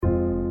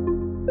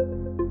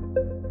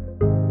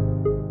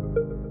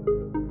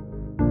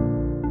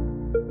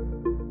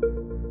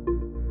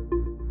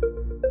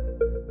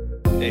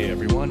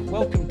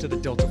to the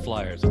Delta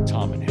Flyers with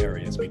Tom and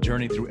Harry as we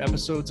journey through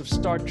episodes of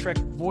Star Trek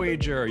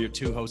Voyager. Your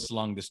two hosts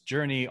along this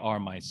journey are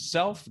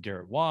myself,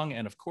 Garrett Wong,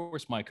 and of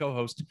course my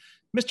co-host,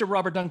 Mr.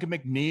 Robert Duncan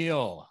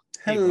McNeil.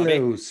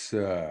 Hello,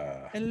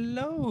 sir.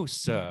 Hello,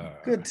 sir.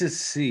 Good to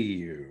see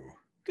you.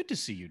 Good to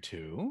see you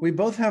too. We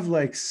both have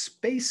like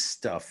space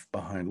stuff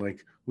behind,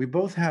 like we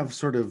both have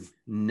sort of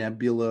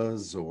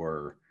nebulas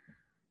or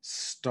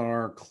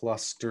star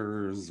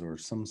clusters or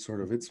some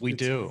sort of we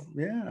do.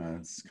 Yeah,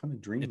 it's kind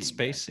of dreamy. It's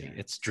spacey.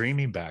 It's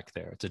dreamy back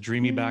there. It's a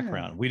dreamy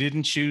background. We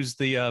didn't choose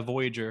the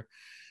Voyager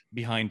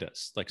behind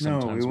us like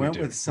sometimes we went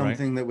with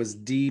something that was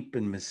deep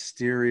and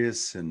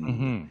mysterious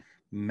and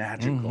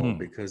magical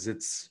because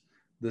it's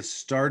the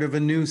start of a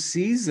new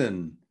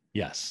season.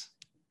 Yes.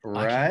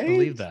 Right? I can't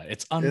believe that.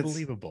 It's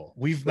unbelievable.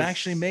 We've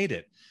actually made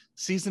it.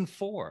 Season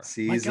 4.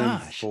 Season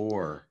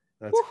 4.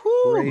 That's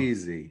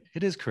crazy.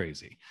 It is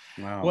crazy.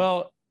 Wow.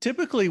 Well,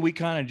 typically we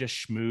kind of just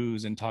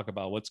schmooze and talk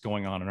about what's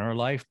going on in our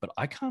life, but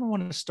I kind of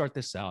wanted to start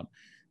this out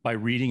by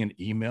reading an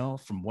email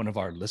from one of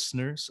our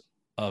listeners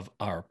of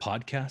our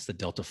podcast, the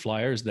Delta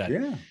Flyers,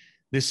 that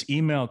this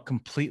email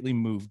completely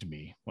moved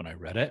me when I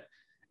read it.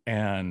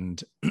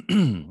 And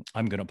I'm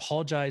going to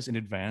apologize in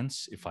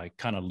advance if I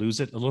kind of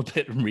lose it a little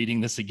bit in reading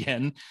this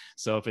again.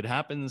 So if it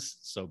happens,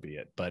 so be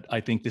it. But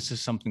I think this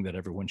is something that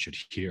everyone should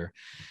hear,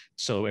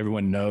 so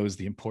everyone knows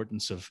the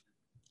importance of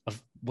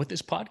what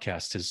this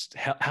podcast is,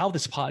 how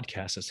this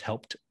podcast has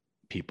helped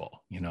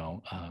people,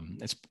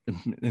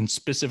 and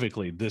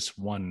specifically this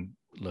one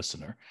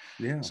listener.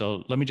 Yeah.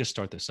 So let me just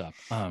start this up.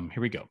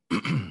 Here we go.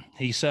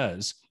 He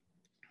says,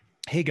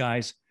 "Hey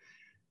guys,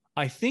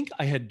 I think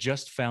I had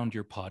just found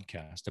your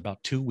podcast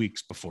about 2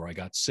 weeks before I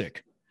got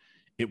sick.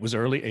 It was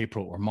early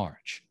April or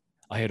March.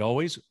 I had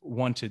always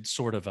wanted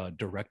sort of a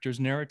director's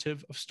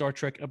narrative of Star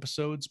Trek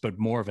episodes, but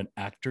more of an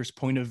actor's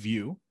point of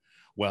view.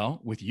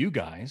 Well, with you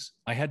guys,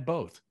 I had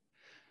both.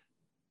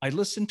 I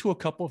listened to a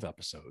couple of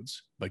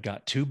episodes, but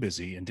got too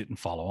busy and didn't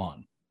follow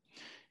on.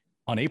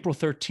 On April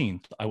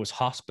 13th, I was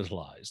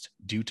hospitalized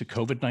due to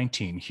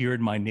COVID-19 here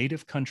in my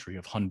native country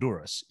of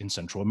Honduras in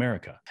Central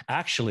America,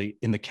 actually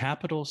in the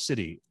capital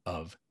city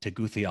of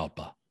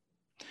Tegucigalpa.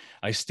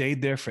 I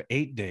stayed there for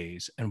 8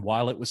 days, and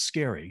while it was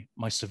scary,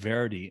 my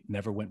severity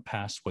never went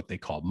past what they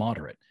call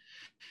moderate.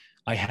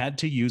 I had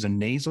to use a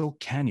nasal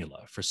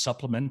cannula for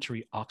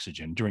supplementary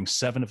oxygen during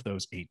 7 of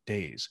those 8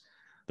 days.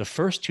 The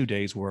first 2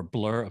 days were a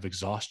blur of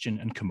exhaustion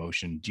and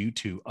commotion due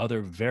to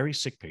other very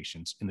sick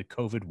patients in the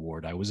COVID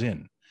ward I was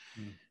in.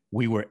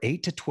 We were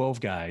 8 to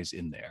 12 guys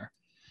in there.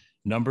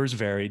 Numbers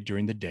varied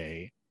during the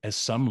day as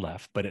some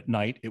left, but at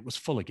night it was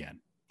full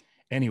again.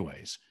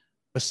 Anyways,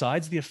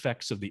 besides the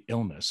effects of the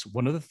illness,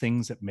 one of the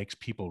things that makes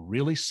people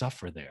really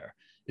suffer there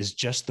is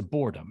just the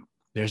boredom.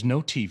 There's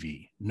no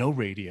TV, no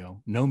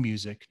radio, no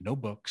music, no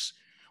books.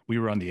 We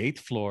were on the 8th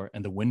floor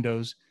and the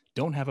windows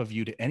don't have a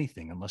view to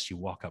anything unless you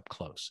walk up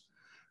close.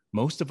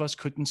 Most of us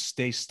couldn't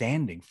stay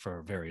standing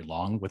for very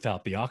long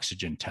without the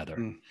oxygen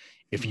tether.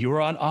 If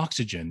you're on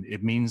oxygen,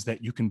 it means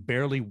that you can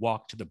barely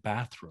walk to the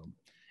bathroom,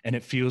 and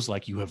it feels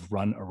like you have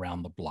run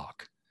around the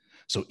block.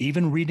 So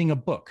even reading a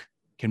book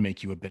can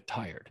make you a bit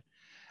tired.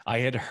 I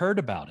had heard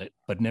about it,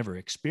 but never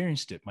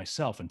experienced it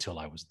myself until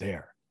I was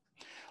there.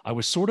 I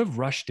was sort of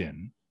rushed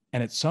in,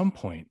 and at some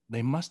point,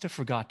 they must have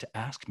forgot to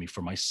ask me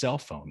for my cell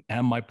phone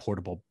and my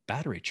portable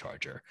battery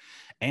charger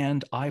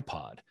and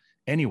iPod.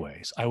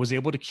 Anyways, I was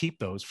able to keep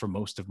those for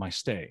most of my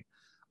stay.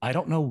 I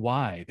don't know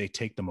why they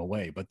take them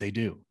away, but they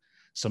do.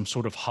 Some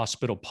sort of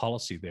hospital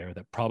policy there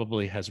that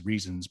probably has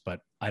reasons,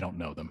 but I don't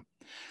know them.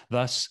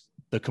 Thus,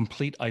 the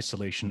complete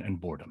isolation and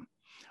boredom.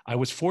 I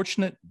was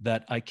fortunate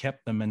that I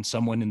kept them, and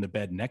someone in the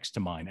bed next to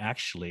mine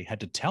actually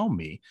had to tell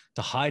me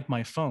to hide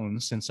my phone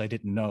since I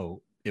didn't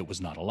know it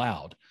was not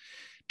allowed.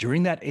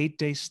 During that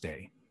 8-day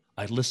stay,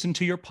 I listened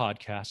to your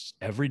podcasts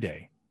every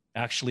day.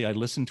 Actually, I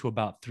listened to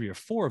about 3 or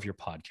 4 of your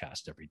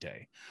podcasts every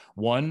day.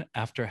 One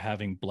after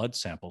having blood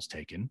samples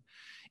taken,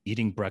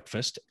 eating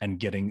breakfast, and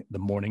getting the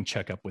morning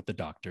checkup with the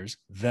doctors.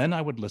 Then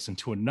I would listen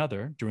to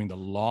another during the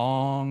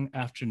long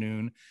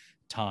afternoon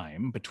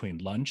time between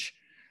lunch,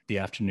 the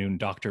afternoon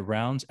doctor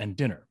rounds, and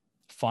dinner.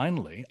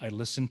 Finally, I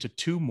listened to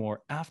 2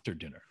 more after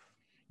dinner.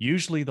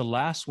 Usually the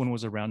last one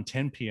was around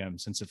 10 p.m.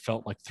 since it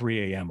felt like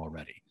 3 a.m.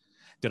 already.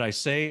 Did I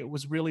say it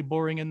was really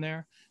boring in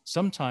there?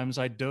 Sometimes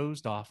I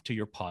dozed off to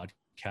your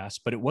podcast,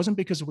 but it wasn't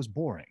because it was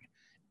boring.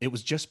 It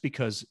was just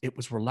because it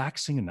was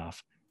relaxing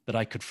enough that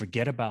I could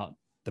forget about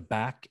the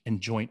back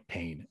and joint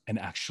pain and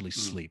actually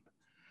sleep.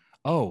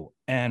 Oh,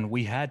 and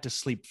we had to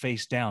sleep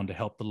face down to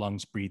help the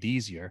lungs breathe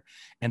easier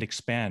and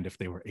expand if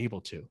they were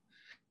able to.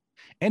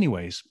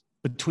 Anyways,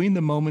 between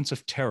the moments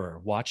of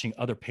terror, watching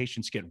other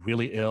patients get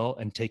really ill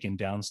and taken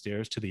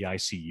downstairs to the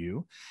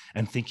ICU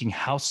and thinking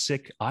how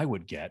sick I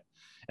would get,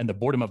 and the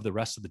boredom of the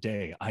rest of the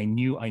day, I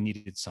knew I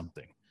needed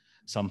something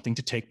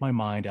to take my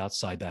mind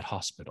outside that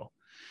hospital.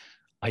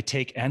 I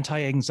take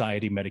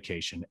anti-anxiety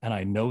medication, and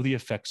I know the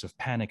effects of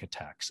panic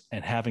attacks,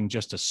 and having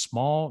just a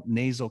small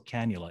nasal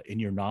cannula in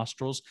your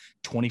nostrils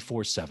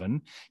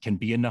 24/7 can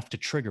be enough to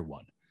trigger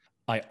one.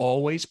 I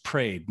always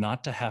prayed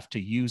not to have to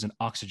use an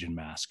oxygen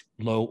mask,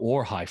 low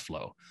or high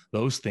flow.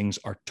 Those things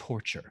are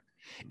torture.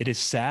 It is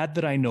sad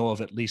that I know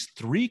of at least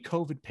 3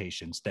 COVID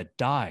patients that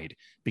died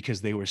because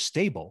they were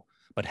stable,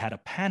 but had a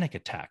panic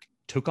attack,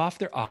 took off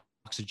their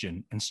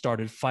oxygen, and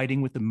started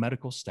fighting with the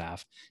medical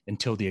staff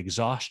until the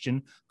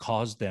exhaustion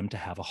caused them to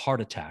have a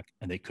heart attack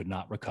and they could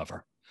not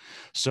recover.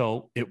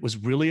 So it was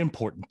really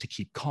important to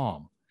keep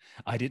calm.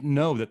 I didn't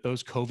know that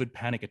those COVID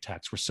panic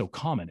attacks were so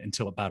common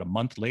until about a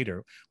month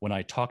later when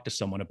I talked to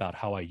someone about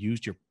how I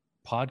used your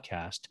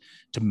podcast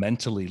to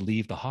mentally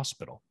leave the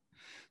hospital.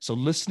 So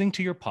listening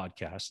to your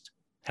podcast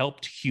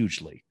helped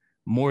hugely,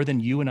 more than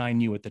you and I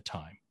knew at the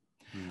time.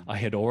 I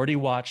had already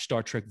watched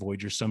Star Trek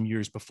Voyager some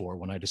years before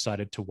when I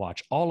decided to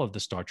watch all of the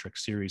Star Trek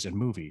series and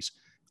movies.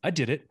 I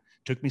did it.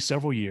 Took me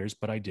several years,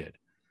 but I did.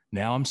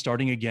 Now I'm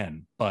starting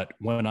again. But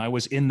when I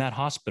was in that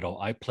hospital,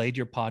 I played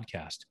your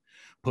podcast,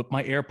 put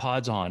my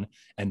AirPods on,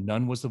 and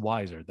none was the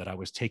wiser that I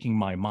was taking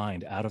my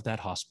mind out of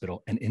that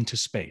hospital and into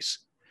space.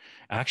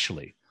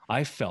 Actually,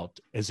 I felt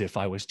as if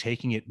I was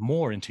taking it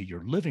more into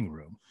your living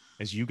room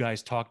as you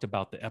guys talked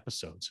about the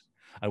episodes.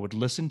 I would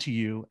listen to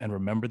you and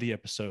remember the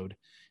episode.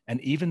 And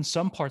even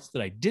some parts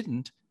that I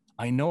didn't,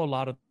 I know a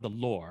lot of the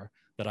lore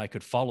that I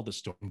could follow the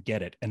story and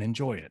get it and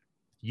enjoy it.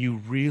 You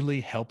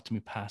really helped me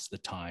pass the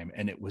time,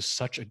 and it was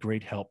such a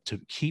great help to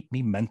keep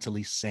me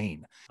mentally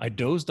sane. I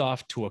dozed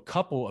off to a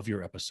couple of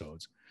your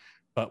episodes,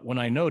 but when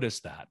I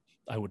noticed that,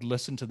 I would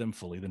listen to them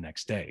fully the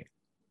next day.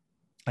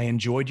 I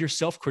enjoyed your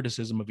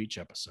self-criticism of each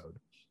episode,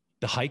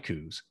 the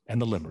haikus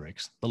and the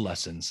limericks, the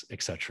lessons,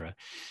 etc.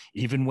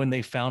 Even when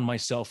they found my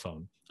cell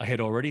phone, I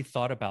had already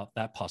thought about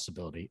that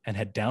possibility and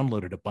had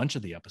downloaded a bunch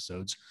of the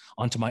episodes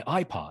onto my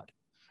iPod.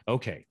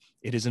 Okay,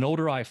 it is an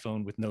older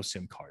iPhone with no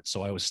SIM card,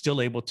 so I was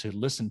still able to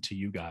listen to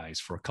you guys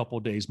for a couple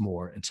of days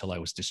more until I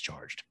was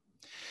discharged.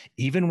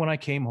 Even when I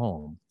came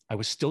home, I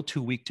was still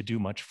too weak to do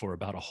much for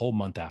about a whole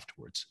month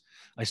afterwards.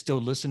 I still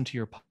listened to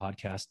your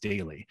podcast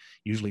daily,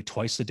 usually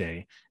twice a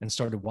day, and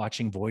started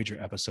watching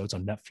Voyager episodes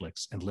on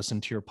Netflix and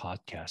listened to your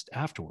podcast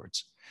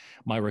afterwards.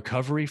 My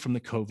recovery from the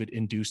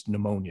COVID-induced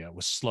pneumonia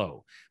was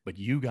slow, but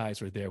you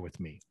guys were there with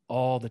me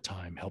all the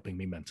time, helping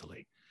me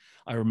mentally.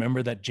 I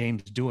remember that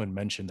James Doohan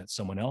mentioned that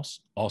someone else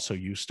also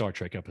used Star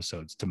Trek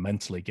episodes to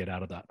mentally get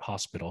out of that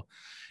hospital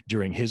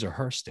during his or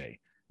her stay.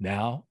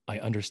 Now I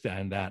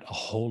understand that a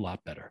whole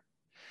lot better.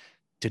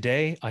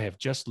 Today, I have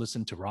just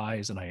listened to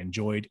Rise and I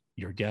enjoyed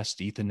your guests,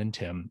 Ethan and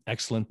Tim.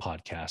 Excellent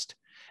podcast.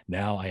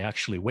 Now I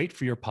actually wait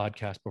for your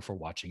podcast before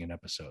watching an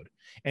episode.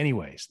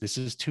 Anyways, this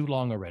is too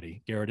long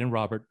already. Garrett and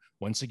Robert,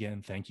 once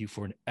again, thank you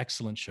for an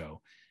excellent show.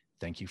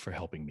 Thank you for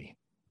helping me.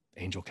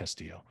 Angel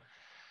Castillo.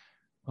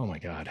 Oh my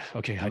God.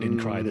 Okay, I didn't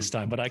cry this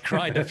time, but I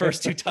cried the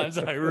first 2 times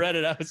that I read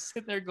it. I was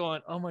sitting there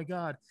going, oh my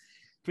God,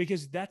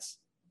 because this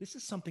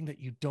is something that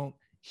you don't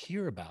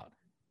hear about.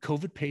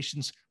 COVID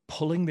patients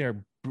pulling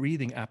their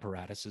breathing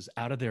apparatuses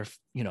out of their,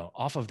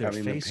 off of their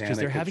face because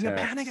they're having a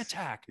panic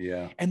attack.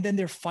 Yeah. And then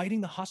they're fighting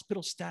the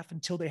hospital staff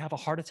until they have a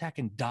heart attack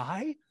and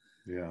die.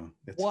 Yeah.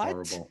 It's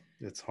horrible.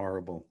 It's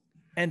horrible.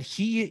 And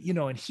he's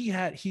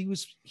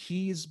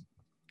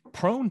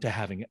prone to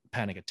having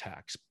panic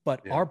attacks,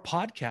 but our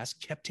podcast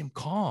kept him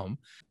calm.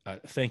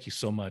 Thank you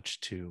so much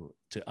to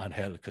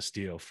Angel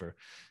Castillo for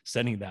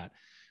sending that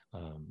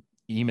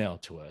email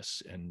to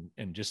us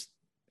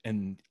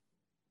and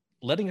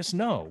letting us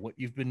know what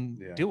you've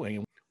been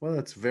doing. Well,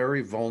 it's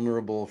very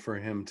vulnerable for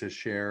him to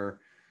share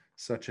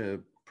such a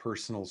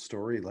personal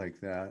story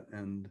like that.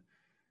 And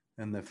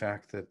the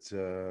fact that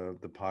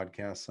the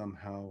podcast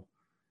somehow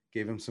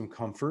gave him some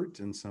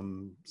comfort and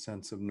some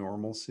sense of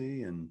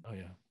normalcy and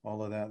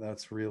all of that.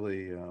 That's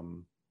really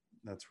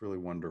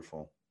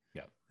wonderful.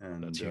 Yeah.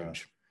 And that's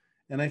huge.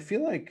 And I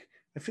feel like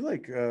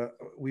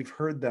we've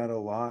heard that a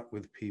lot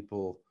with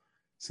people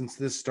since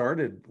this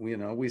started.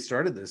 We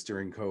started this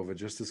during COVID,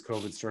 just as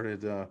COVID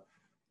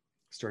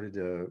started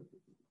to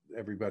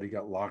everybody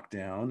got locked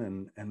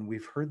down, and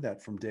we've heard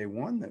that from day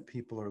one, that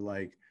people are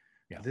like,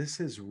 this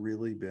has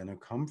really been a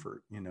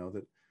comfort,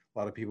 that a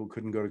lot of people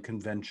couldn't go to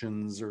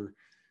conventions or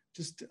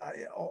just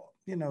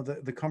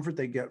the comfort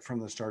they get from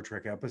the Star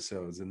Trek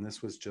episodes, and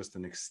this was just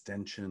an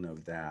extension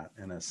of that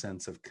and a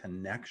sense of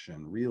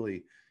connection,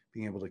 really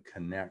being able to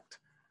connect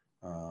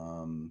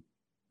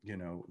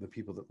the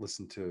people that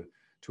listen to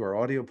our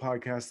audio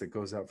podcast that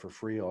goes out for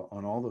free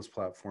on all those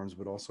platforms,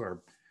 but also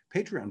our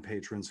Patreon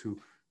patrons who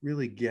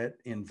really get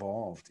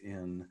involved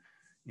in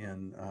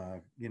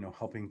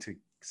helping to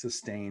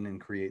sustain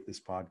and create this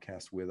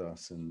podcast with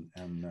us,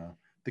 and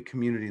the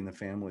community and the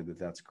family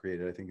that's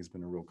created, I think, has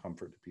been a real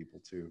comfort to people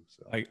too.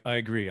 So I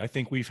agree. I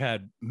think we've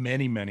had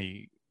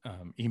many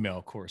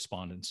email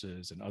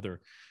correspondences and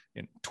other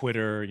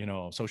Twitter,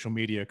 social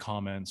media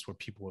comments where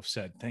people have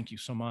said, thank you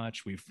so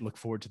much. We've looked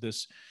forward to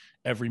this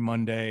every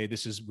Monday.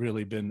 This has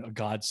really been a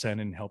godsend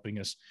in helping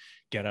us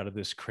get out of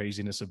this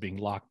craziness of being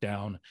locked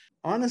down.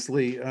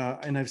 Honestly,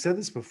 and I've said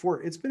this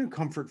before, it's been a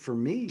comfort for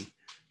me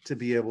to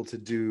be able to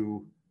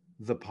do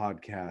the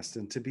podcast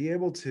and to be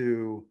able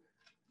to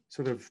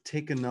sort of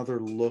take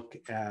another look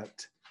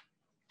at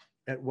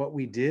at what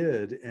we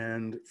did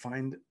and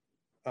find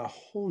a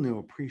whole new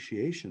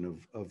appreciation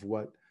of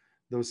what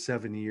those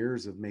 7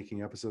 years of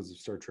making episodes of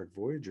Star Trek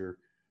Voyager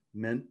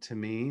meant to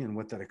me and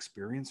what that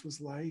experience was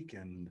like,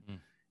 and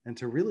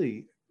to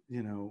really,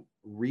 you know,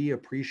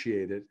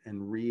 reappreciate it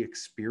and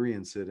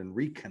re-experience it and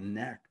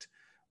reconnect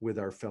with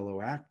our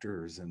fellow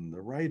actors and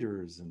the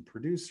writers and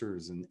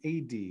producers and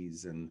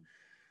ADs and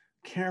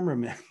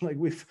cameramen, like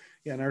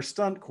and our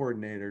stunt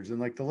coordinators, and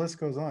like the list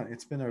goes on.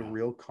 It's been a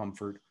real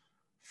comfort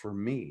for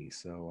me.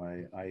 So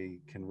I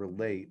can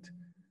relate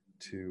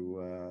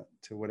to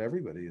what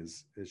everybody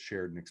has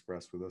shared and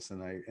expressed with us.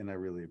 And I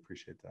really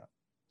appreciate that.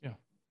 Yeah.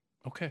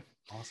 Okay.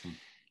 Awesome.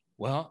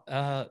 Well,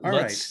 all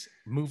let's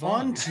move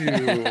on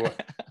to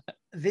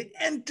the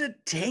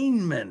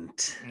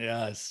entertainment.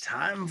 Yes.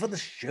 Time for the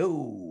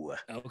show.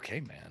 Okay,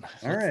 man.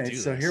 All right.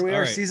 So here we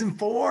are, season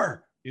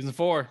 4. Season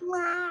 4.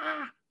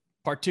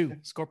 Part 2,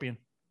 Scorpion.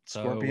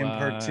 Scorpion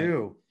part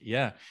 2.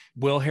 Yeah.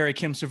 Will Harry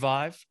Kim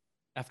survive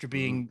after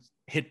being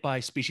hit by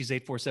species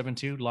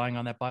 8472, lying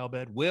on that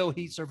biobed? Will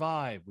he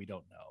survive? We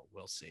don't know.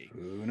 We'll see.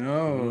 Who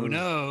knows? Who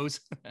knows?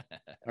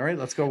 All right,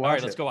 let's go watch. All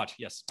right, let's go watch.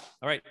 Yes.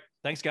 All right.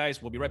 Thanks,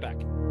 guys. We'll be right back.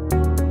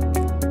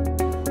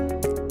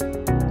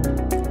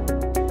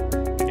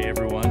 Hey,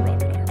 everyone.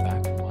 Robbie and I are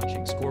back from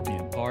watching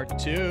Scorpion Part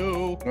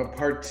 2.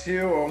 Part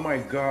 2. Oh my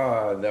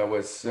God, that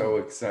was so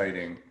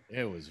exciting.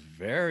 It was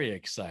very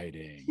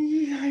exciting.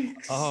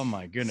 Yikes. Oh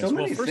my goodness. So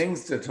many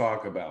things to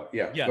talk about.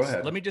 Yeah. Yes. Go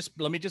ahead. Let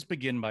me just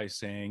begin by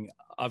saying,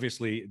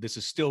 obviously, this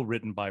is still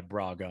written by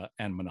Braga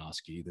and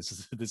Minosky. This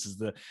is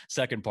the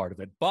second part of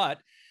it, but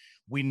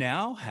we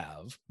now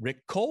have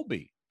Rick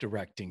Colby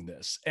directing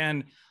this.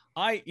 And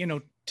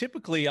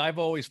typically I've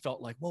always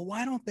felt like, well,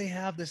 why don't they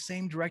have the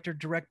same director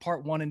direct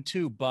part 1 and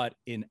 2? But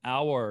in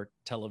our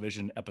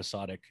television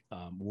episodic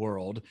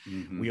world,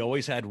 we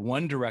always had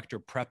one director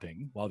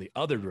prepping while the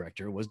other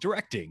director was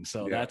directing.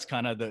 So that's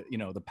kind of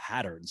the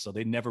pattern. So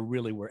they never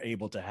really were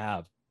able to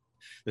have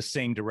the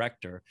same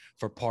director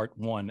for part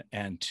 1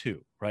 and 2,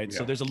 right?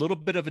 So there's a little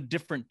bit of a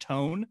different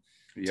tone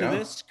to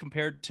this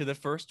compared to the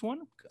first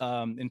one,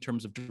 in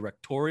terms of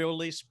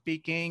directorially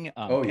speaking,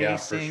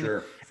 pacing,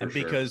 for sure.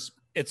 Because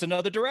it's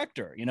another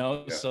director,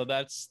 so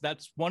that's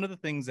one of the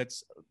things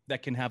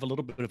that can have a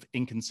little bit of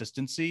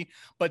inconsistency,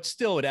 but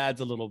still it adds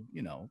a little,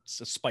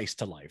 a spice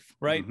to life,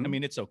 right? I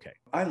mean, it's okay.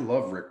 I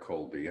love Rick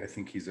Colby. I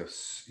think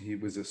he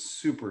was a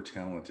super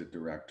talented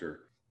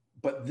director,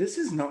 but this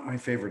is not my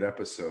favorite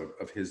episode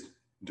of his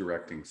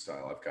directing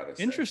style, I've got to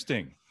say.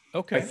 Interesting.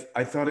 Okay.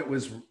 I thought it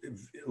was,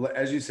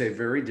 as you say,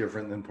 very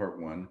different than part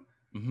 1,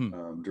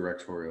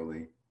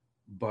 directorially,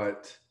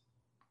 but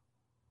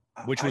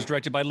which was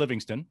directed by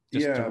Livingston.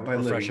 Just to by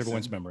refresh Livingston.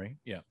 Everyone's memory.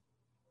 Yeah.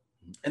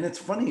 And it's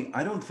funny.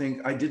 I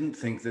didn't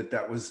think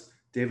that was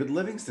David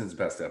Livingston's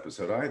best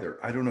episode either.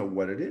 I don't know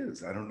what it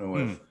is. I don't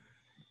know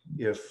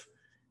if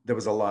there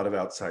was a lot of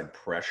outside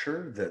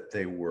pressure that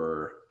they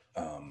were,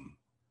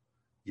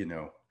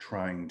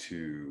 trying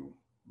to,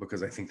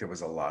 because I think there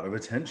was a lot of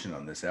attention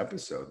on this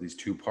episode, these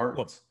 2 parts.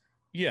 Well,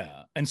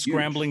 yeah. And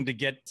scrambling to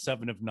get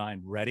 7 of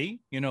 9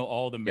 ready,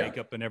 all the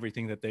makeup and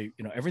everything that they,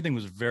 everything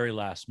was very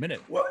last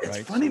minute. Well, it's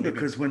funny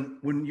because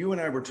when you and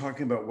I were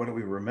talking about what do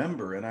we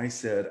remember, and I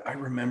said, I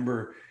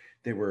remember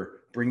they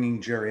were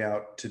bringing Jerry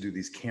out to do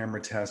these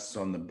camera tests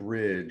on the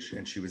bridge,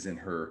 and she was in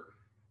her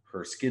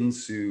skin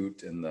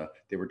suit, and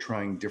they were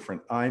trying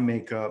different eye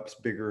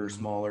makeups, bigger,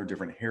 smaller,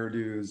 different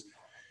hairdos.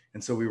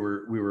 And so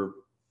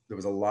there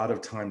was a lot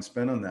of time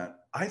spent on that.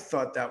 I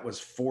thought that was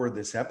for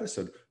this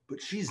episode,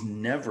 but she's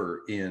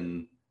never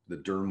in the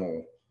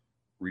dermal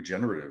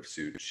regenerative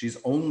suit. She's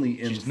only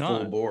in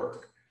full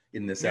Borg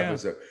in this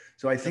episode.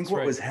 So I think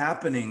what was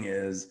happening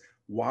is,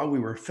 while we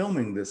were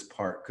filming this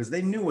part, because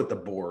they knew what the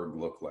Borg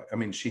looked like. I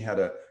mean, she had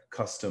a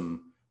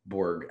custom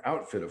Borg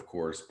outfit, of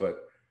course,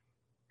 but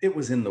it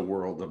was in the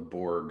world of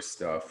Borg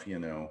stuff,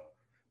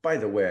 By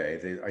the way,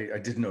 I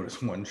did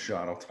notice one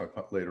shot I'll talk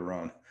about later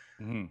on,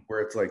 where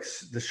it's like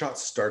the shot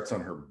starts on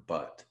her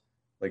butt.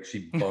 Like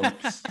she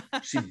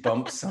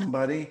bumps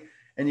somebody,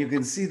 and you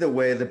can see the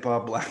way that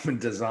Bob Blackman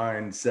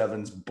designed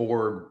Seven's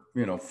Borg,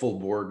 full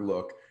Borg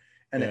look.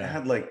 And it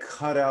had like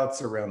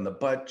cutouts around the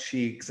butt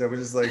cheeks. I was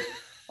just like,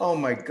 oh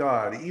my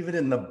God, even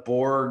in the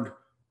Borg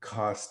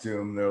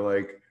costume, they're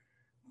like,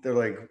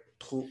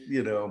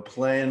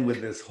 playing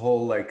with this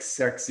whole like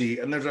sexy,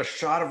 and there's a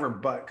shot of her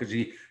butt because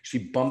she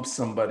bumps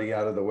somebody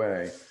out of the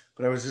way.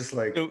 But I was just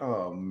like,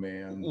 oh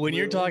man. When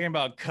you're talking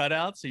about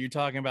cutouts, are you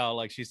talking about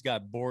like she's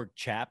got Borg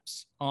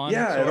chaps on?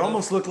 Yeah, it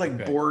almost looked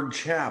like Borg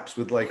chaps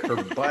with like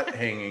her butt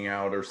hanging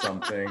out or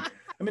something.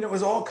 I mean, it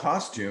was all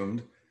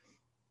costumed.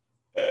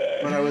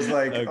 But I was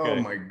like, oh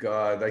my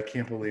God, I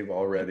can't believe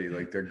already.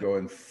 Like they're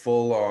going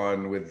full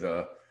on with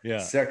the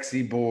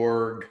sexy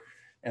Borg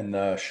and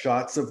the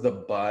shots of the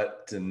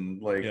butt,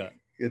 and like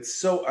it's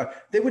so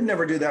they would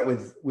never do that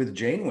with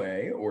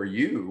Janeway or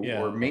you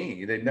or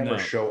me. They'd never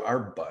show our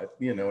butt,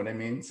 you know what I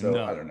mean? So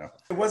I don't know.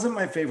 It wasn't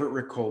my favorite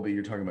Rick Colby.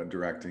 You're talking about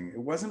directing. It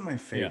wasn't my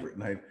favorite,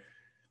 and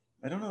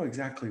I don't know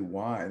exactly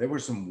why. There were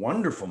some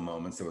wonderful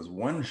moments. There was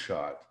one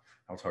shot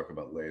I'll talk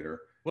about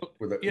later Well,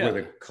 where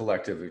the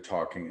collective are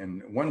talking.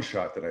 And one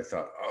shot that I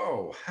thought,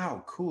 oh,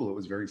 how cool. It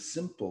was very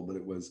simple, but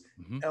it was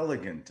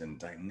elegant and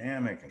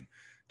dynamic and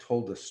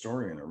told the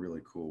story in a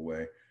really cool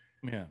way.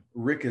 Yeah.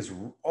 Rick is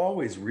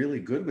always really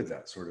good with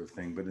that sort of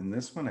thing. But in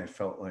this one, I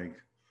felt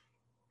like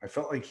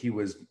he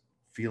was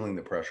feeling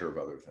the pressure of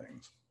other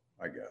things,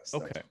 I guess.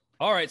 Okay.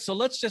 All right. So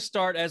let's just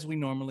start as we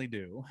normally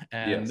do.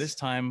 And this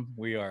time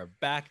we are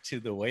back to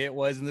the way it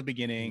was in the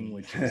beginning,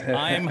 which is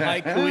I am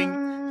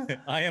haikuing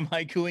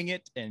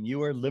it and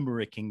you are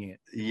limericking it.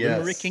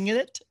 Yes. Limericking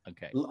it?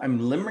 Okay. I'm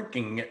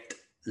limericking it.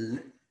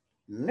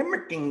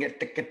 Limericking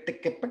it.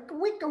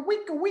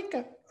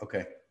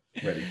 Okay.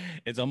 Ready.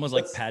 It's almost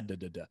like pad da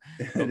da da.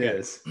 Okay. It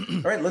is.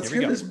 All right, let's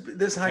hear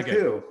this haiku.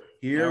 Okay.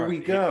 Here we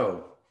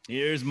go.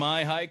 Here's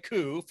my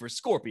haiku for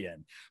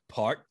Scorpion,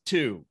 part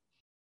 2.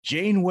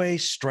 Janeway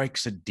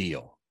strikes a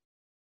deal.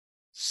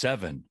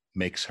 7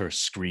 makes her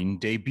screen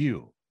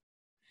debut.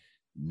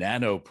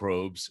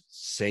 Nanoprobes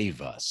save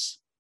us.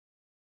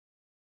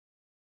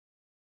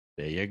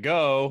 There you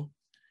go.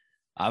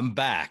 I'm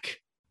back.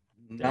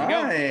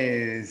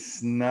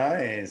 Nice.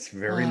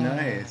 Very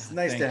nice.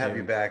 Nice to have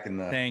you back in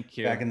the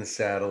back in the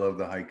saddle of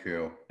the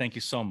haiku. Thank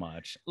you so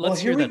much.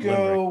 Let's hear that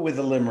limerick. With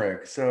the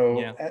limerick.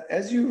 So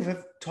as you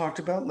have talked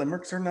about,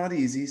 limericks are not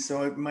easy,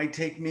 so it might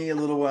take me a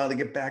little while to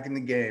get back in the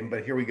game,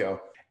 but here we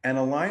go. An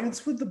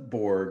alliance with the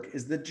Borg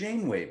is the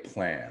Janeway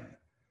plan.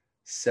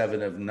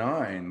 7 of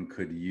 9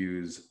 could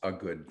use a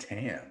good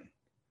tan.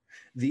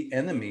 The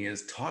enemy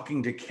is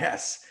talking to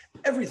Kess.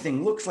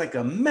 Everything looks like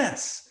a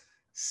mess.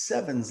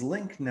 7's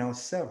link now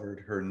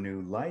severed, her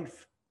new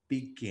life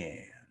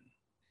began.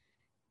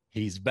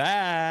 He's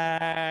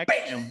back.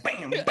 Bam,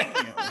 bam,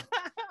 bam.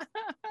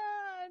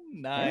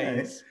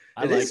 Nice.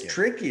 Right. It is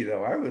tricky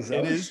though. I was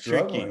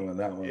struggling with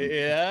that one.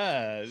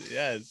 Yeah,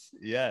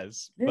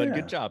 yes. But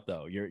good job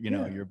though.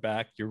 You're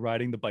back. You're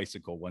riding the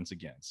bicycle once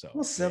again.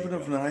 So 7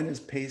 of 9 is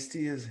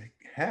pasty as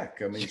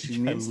heck. I mean, she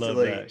needs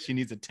she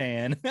needs a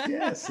tan.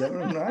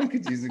 7 of 9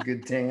 could use a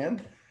good tan.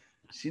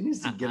 She needs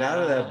to get out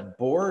of that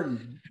Borg.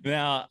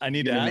 Now, I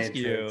need to ask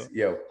you,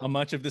 how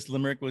much of this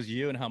limerick was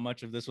you and how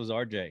much of this was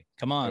RJ?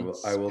 Come on.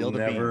 I will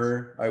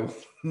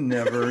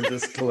never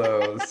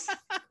disclose.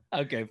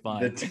 Okay,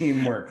 fine. The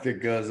teamwork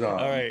that goes on.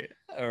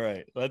 All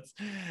right.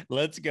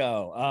 Let's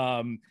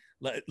go.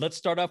 Let's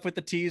start off with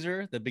the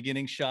teaser, the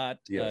beginning shot.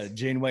 Yes.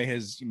 Janeway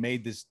has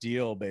made this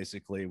deal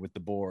basically with the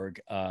Borg,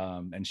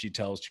 and she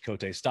tells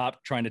Chakotay,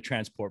 stop trying to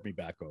transport me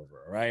back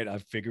over. All right,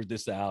 I've figured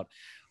this out.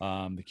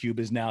 The cube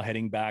is now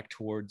heading back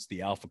towards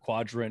the Alpha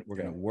Quadrant. We're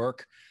going to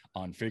work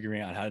on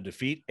figuring out how to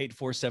defeat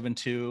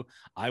 8472.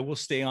 I will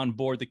stay on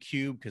board the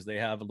cube because they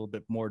have a little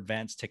bit more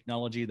advanced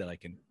technology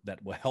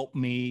that will help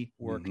me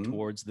work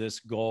towards this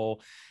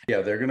goal.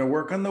 Yeah, they're going to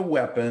work on the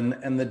weapon,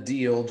 and the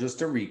deal, just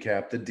to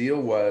recap, the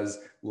deal was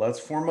let's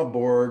form a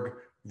Borg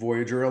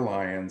Voyager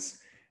alliance.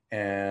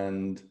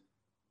 And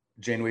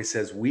Janeway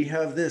says, we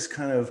have this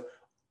kind of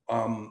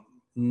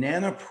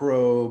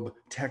nanoprobe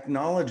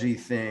technology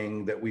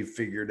thing that we've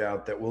figured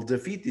out that will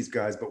defeat these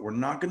guys, but we're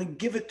not going to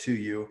give it to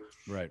you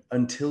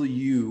until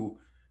you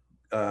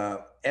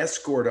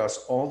escort us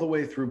all the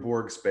way through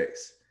Borg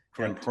space.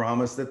 Correct. And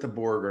promise that the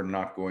Borg are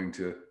not going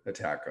to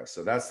attack us.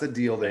 So that's the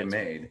deal they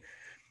made.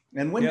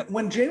 And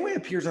when Janeway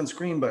appears on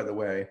screen, by the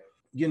way,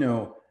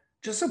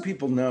 just so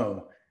people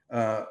know,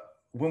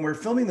 when we're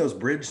filming those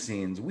bridge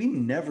scenes, we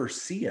never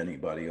see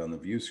anybody on the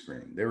view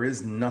screen. There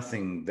is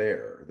nothing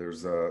there.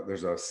 There's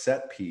a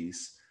set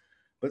piece.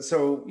 But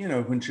so,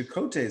 when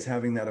Chakotay is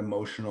having that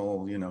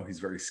emotional, he's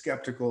very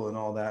skeptical and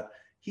all that,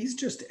 he's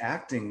just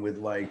acting with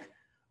like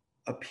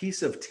a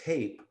piece of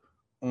tape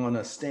on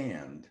a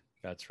stand.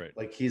 That's right.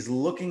 Like he's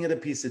looking at a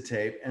piece of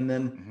tape, and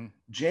then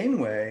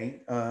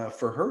Janeway,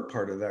 for her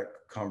part of that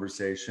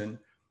conversation,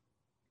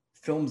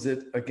 films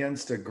it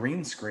against a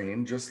green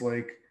screen, just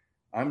like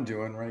I'm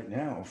doing right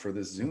now for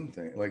this Zoom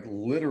thing. Like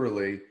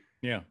literally,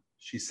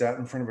 she sat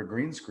in front of a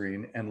green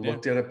screen and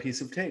looked at a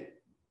piece of tape.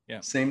 Yeah,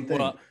 same thing.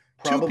 Well,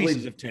 probably 2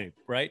 pieces of tape,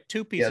 right?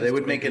 2 pieces. Yeah, they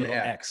would make an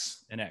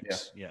X. An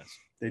X. Yeah.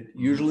 Yes.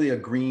 Usually a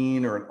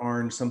green or an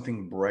orange,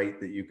 something bright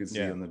that you could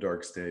see on the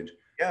dark stage.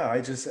 Yeah,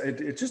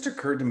 it just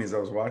occurred to me as I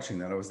was watching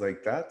that. I was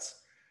like,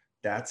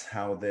 that's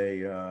how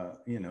they,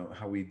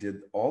 how we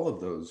did all of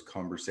those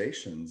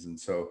conversations. And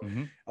so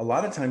a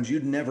lot of times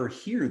you'd never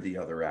hear the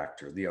other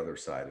actor, the other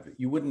side of it.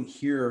 You wouldn't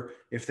hear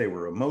if they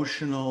were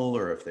emotional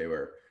or if they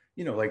were,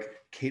 like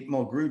Kate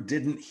Mulgrew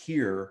didn't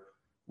hear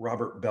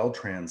Robert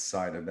Beltran's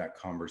side of that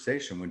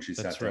conversation when she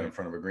sat down in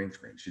front of a green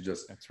screen. She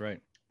just,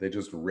 they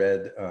just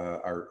read,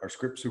 our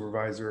script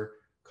supervisor,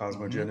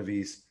 Cosmo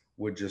Genovese,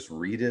 would just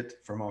read it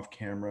from off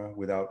camera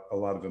without a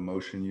lot of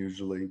emotion,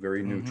 usually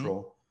very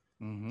neutral.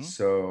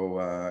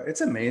 So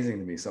it's amazing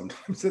to me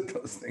sometimes that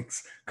those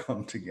things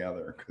come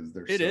together because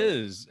they're It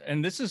is.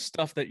 And this is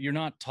stuff that you're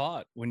not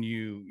taught when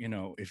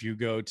if you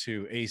go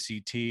to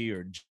ACT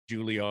or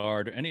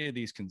Juilliard or any of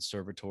these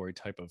conservatory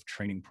type of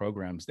training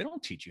programs. They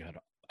don't teach you how to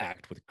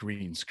act with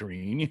green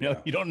screen. You know,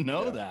 Yeah. you don't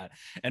know Yeah. that.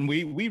 And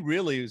we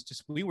really, it was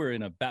just, we were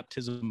in a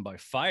baptism by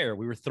fire.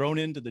 We were thrown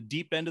into the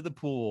deep end of the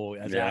pool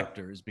as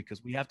actors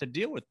because we have to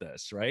deal with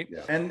this, right?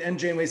 Yeah. And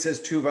Janeway says,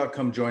 Tuvok,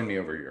 come join me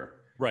over here.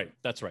 Right.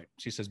 That's right.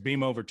 She says,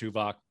 beam over,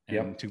 Tuvok. And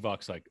Yep.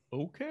 Tuvok's like,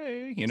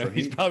 okay. You know, So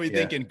he's probably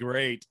thinking,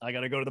 great, I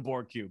got to go to the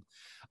Borg cube.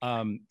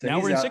 Now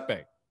we're in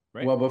sickbay,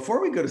 right? Well,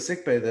 before we go to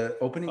sickbay, the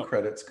opening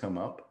credits come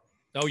up.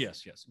 Oh,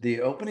 yes, yes. The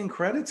opening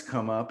credits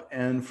come up,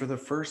 and for the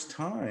first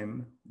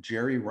time,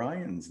 Jeri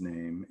Ryan's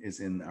name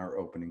is in our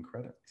opening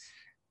credits.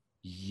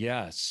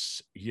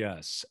 Yes,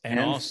 yes.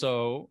 And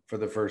also, for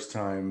the first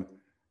time,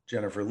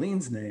 Jennifer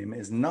Lean's name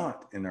is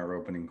not in our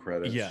opening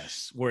credits.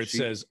 Yes, where it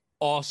says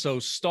also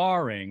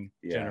starring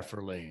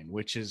Jennifer Lean,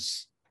 which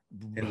is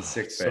in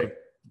sickbay. So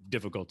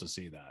difficult to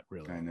see that,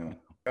 really. I know.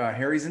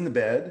 Harry's in the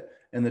bed,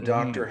 and the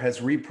doctor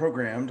has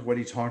reprogrammed what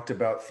he talked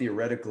about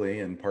theoretically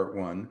in part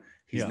 1.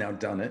 He's now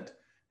done it.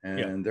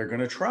 And they're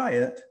going to try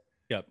it.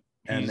 Yep.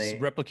 And he's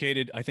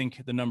replicated, I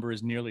think the number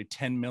is nearly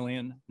 10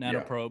 million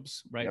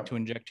nanoprobes, right, to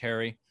inject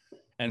Harry.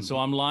 And so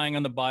I'm lying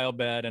on the bio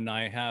bed, and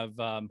I have,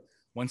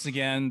 once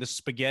again, the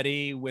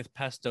spaghetti with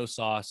pesto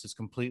sauce has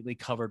completely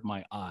covered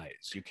my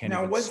eyes. You can't now,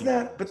 even was see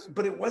that,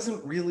 but it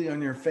wasn't really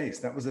on your face.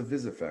 That was a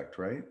vis effect,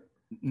 right?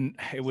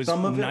 It was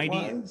Some of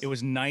 90. It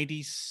was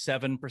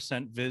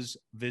 97%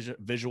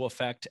 visual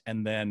effect,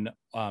 and then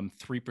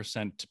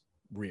 3%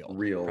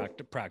 real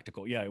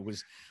practical. Yeah, it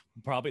was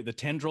probably the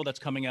tendril that's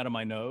coming out of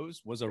my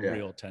nose was a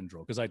real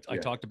tendril, because I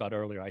talked about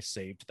earlier, I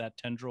saved that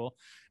tendril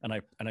and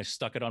I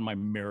stuck it on my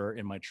mirror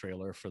in my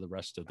trailer for the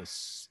rest of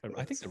this.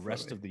 I think the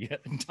rest of the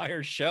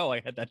entire show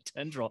I had that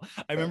tendril.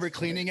 I remember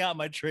cleaning out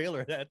my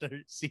trailer after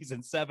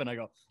season 7. I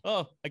go,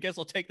 oh, I guess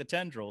I'll take the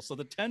tendril. So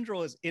the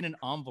tendril is in an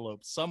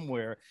envelope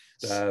somewhere,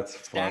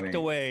 stacked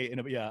away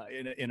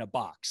in a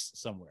box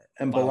somewhere.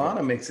 And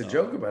B'Elanna makes a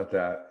joke about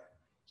that.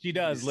 She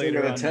does you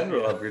later got a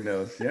tendril up your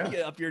nose.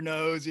 Up your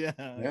nose. Yeah,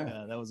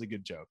 that was a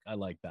good joke. I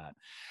like that.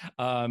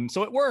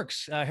 So it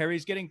works.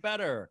 Harry's getting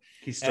better.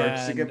 He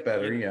starts to get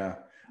better.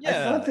 I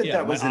thought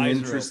that was an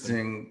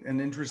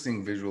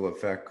interesting visual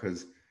effect,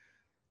 because,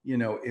 you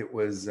know, it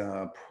was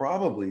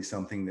probably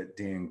something that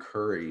Dan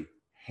Curry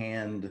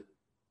hand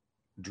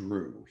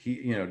drew.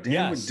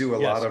 Dan would do a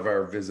lot of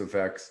our vis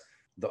effects,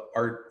 the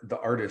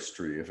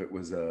artistry. If it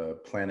was a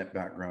planet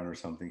background or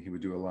something, he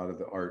would do a lot of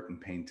the art and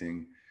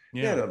painting. He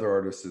had other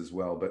artists as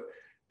well,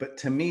 but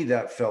to me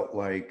that felt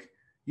like,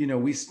 you know,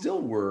 we still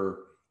were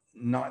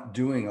not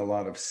doing a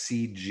lot of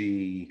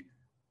CG,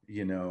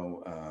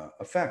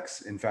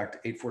 effects. In fact,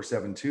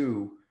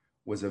 8472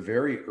 was a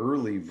very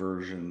early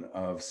version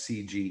of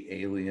CG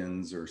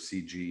aliens or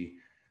CG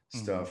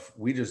stuff.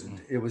 We just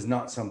it was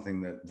not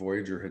something that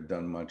Voyager had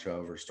done much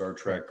of, or Star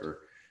Trek, or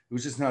it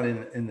was just not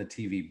in the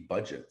TV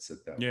budgets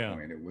at that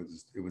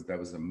point. That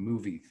was a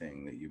movie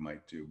thing that you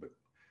might do, but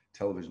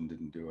television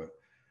didn't do it.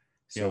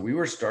 So we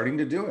were starting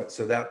to do it.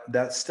 So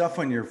that stuff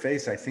on your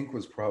face, I think,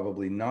 was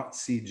probably not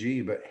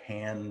CG, but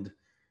hand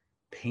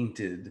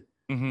painted.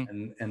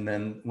 And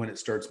then when it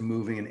starts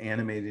moving and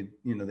animated,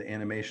 the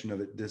animation of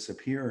it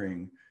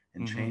disappearing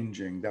and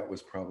changing, that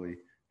was probably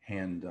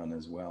hand done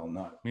as well,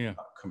 not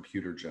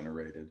computer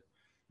generated.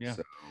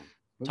 So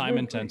time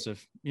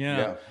intensive.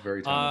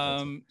 Very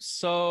time intensive.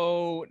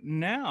 So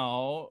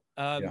now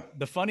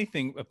the funny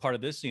thing, a part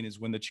of this scene is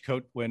when the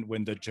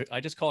Chakotay,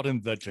 I just called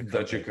him the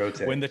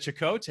Chakotay. When the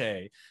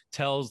Chakotay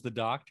tells the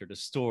doctor to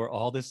store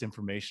all this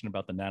information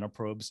about the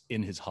nanoprobes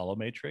in his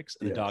holomatrix,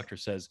 and the doctor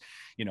says,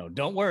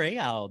 don't worry,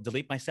 I'll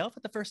delete myself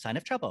at the first sign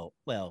of trouble.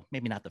 Well,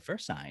 maybe not the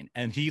first sign.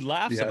 And he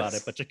laughs about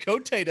it, but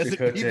Chakotay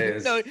doesn't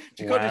even know.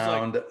 Chakotay's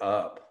wound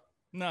up.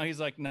 No, he's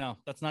like, no,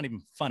 that's not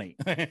even funny.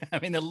 I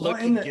mean,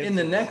 in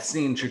the next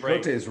scene,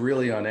 Chakotay is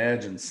really on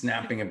edge and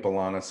snapping at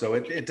B'Elanna, so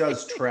it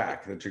does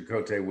track that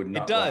Chakotay would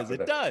not.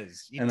 It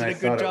does. You did a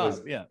good job.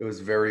 It was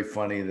very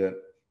funny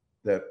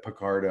that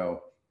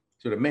Picardo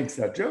sort of makes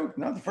that joke.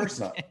 Not the first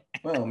sign.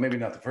 Well, maybe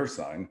not the first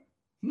sign.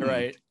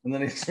 Right. And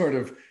then he sort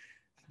of,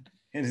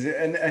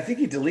 and I think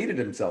he deleted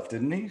himself,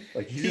 didn't he?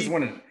 Like he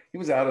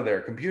was out of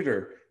there.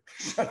 Computer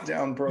shut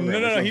down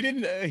program. No, he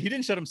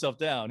didn't shut himself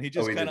down. He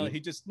just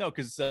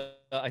because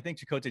I think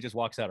Chakotay just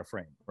walks out of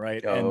frame,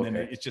 right? Then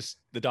it's just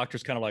the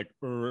doctor's kind of like,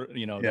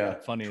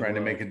 funny, trying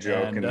to make a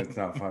joke, and it's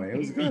not funny. It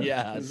was good.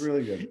 It was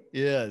really good.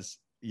 Yes.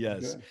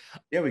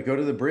 Yeah, we go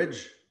to the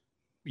bridge.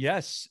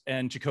 Yes,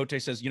 and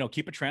Chakotay says,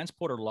 keep a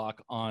transporter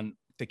lock on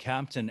the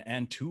captain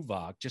and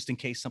Tuvok, just in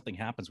case something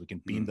happens, we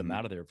can beam them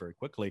out of there very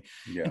quickly.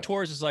 And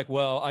Torres is like,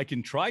 well, I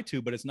can try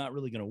to, but it's not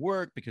really going to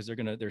work because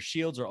their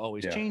shields are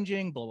always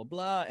changing, blah, blah,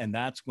 blah. And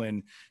that's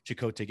when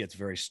Chakotay gets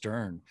very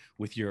stern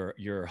with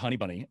your honey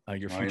bunny,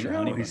 your future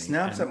honey bunny. He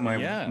snaps at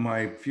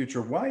my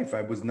future wife.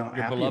 I was not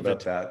happy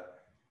about that.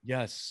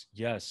 Yes.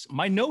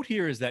 My note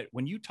here is that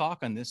when you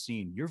talk on this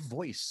scene, your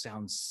voice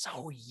sounds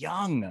so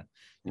young.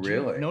 Did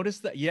you notice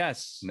that?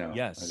 Yes. No,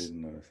 yes. I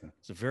didn't notice that.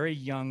 It's a very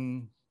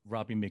young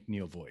Robbie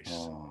McNeil voice.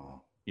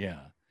 Oh.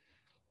 Yeah.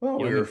 Well,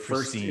 we were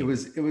first. It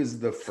was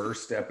the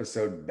first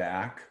episode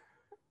back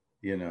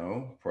you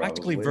know,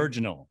 Practically probably.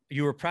 virginal.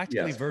 You were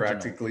practically Yes, virginal.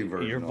 practically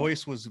virginal. Your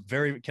voice was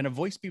can a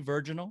voice be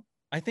virginal?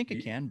 I think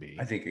it can be.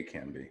 I think it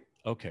can be.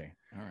 Okay.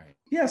 All right.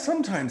 Yeah,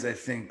 sometimes I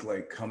think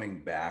like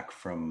coming back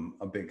from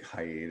a big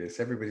hiatus,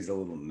 everybody's a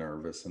little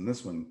nervous. And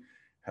this one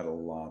had a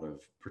lot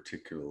of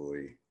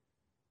particularly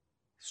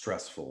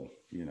stressful,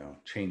 you know,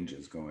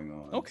 changes going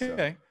on.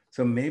 Okay.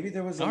 So maybe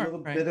there was a little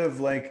bit of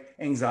like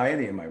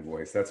anxiety in my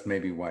voice. That's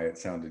maybe why it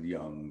sounded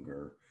young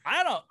or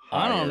I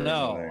don't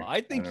know. Like,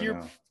 I think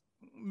you're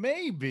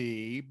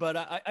maybe, but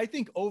I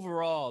think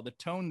overall the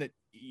tone that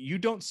you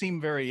don't seem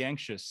very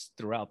anxious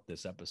throughout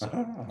this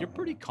episode. You're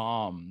pretty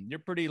calm. You're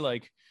pretty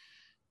like,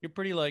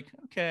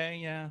 okay,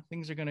 yeah,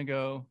 things are gonna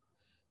go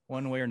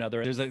one way or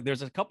another.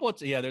 There's a couple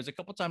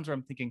times where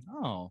I'm thinking,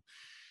 oh,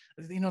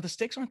 you know, the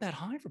stakes aren't that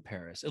high for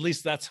Paris. At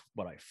least that's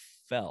what I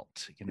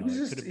felt. You know,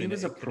 he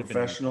was a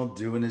professional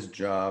doing his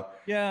job.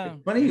 Yeah.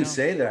 It's funny you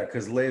say that,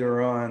 because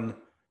later on,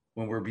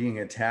 when we're being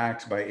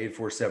attacked by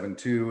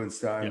 8472 and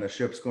stuff, and the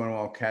ship's going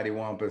all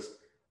cattywampus,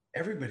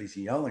 everybody's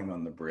yelling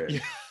on the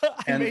bridge. Yeah,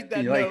 I made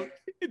that note.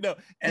 No,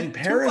 and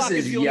Paris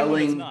is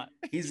yelling.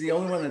 He's the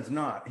only one that's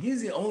not.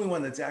 He's the only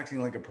one that's acting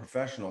like a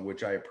professional,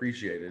 which I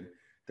appreciated.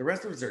 The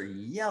rest of us are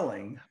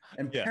yelling,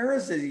 and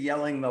Paris is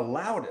yelling the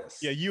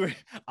loudest. Yeah,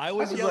 I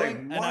was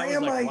yelling. Like, why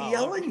am I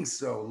yelling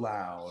so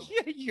loud?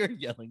 Yeah, you're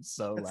yelling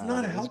so loud. It's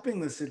not helping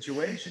the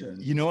situation.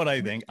 You know what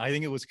I think? I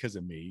think it was because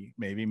of me.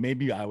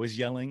 Maybe I was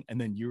yelling, and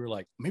then you were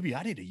like, maybe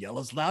I need to yell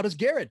as loud as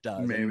Garrett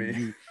does.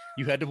 Maybe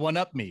you had to one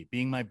up me,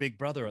 being my big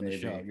brother on the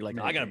show. You're like,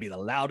 I gotta be the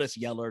loudest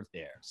yeller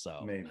there. So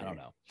I don't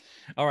know.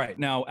 All right,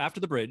 now after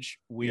the bridge,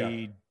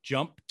 we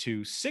jump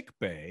to sick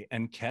bay,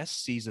 and Kes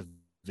sees a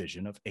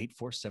vision of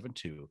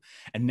 8472,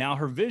 and now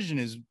her vision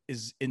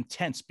is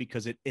intense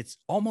because it's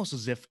almost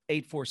as if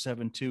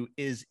 8472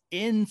 is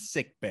in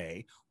sick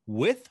bay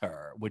with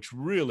her, which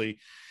really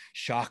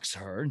shocks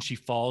her, and she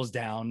falls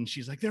down and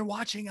she's like, they're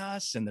watching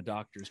us, and the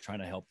doctor's trying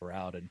to help her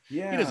out, and he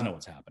doesn't know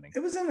what's happening.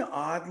 It was an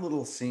odd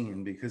little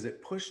scene because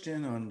it pushed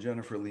in on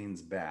Jennifer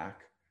Lean's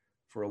back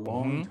for a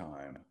long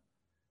time.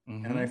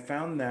 And I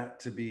found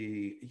that to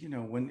be, you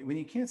know, when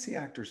you can't see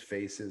actors'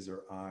 faces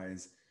or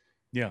eyes,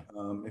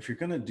 if you're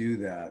going to do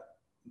that,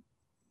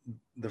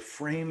 the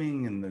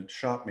framing and the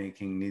shot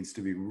making needs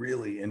to be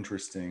really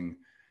interesting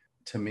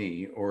to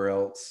me, or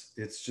else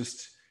it's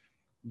just,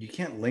 you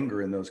can't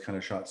linger in those kind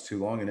of shots too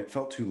long, and it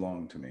felt too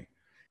long to me.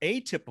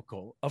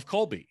 Atypical of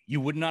Colby. You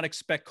would not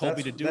expect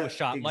Colby to do a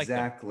shot like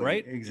that,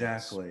 right?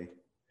 Exactly.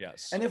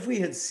 Yes. And if we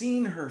had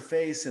seen her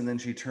face and then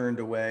she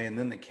turned away and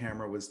then the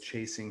camera was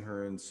chasing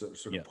her and sort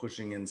of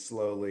pushing in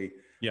slowly,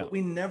 but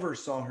we never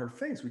saw her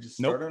face. We just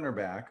started on her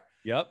back.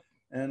 Yep.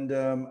 And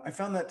I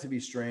found that to be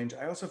strange.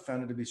 I also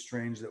found it to be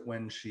strange that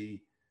when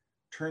she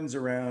turns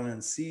around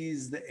and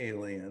sees the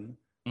alien,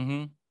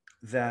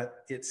 that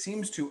it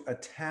seems to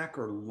attack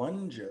or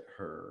lunge at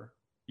her.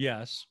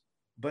 Yes.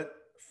 But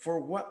for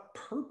what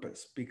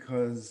purpose?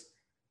 Because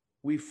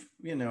I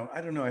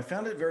don't know. I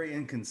found it very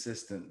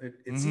inconsistent.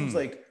 It seems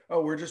like,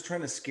 we're just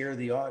trying to scare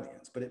the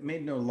audience, but it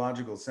made no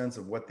logical sense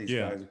of what these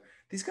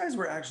guys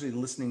were actually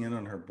listening in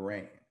on her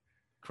brain.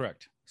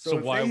 Correct. So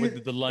why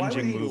would the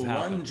lunging move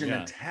happen? Lunge and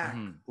attack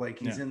like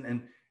he's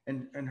in,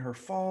 and her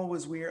fall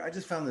was weird. I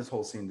just found this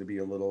whole scene to be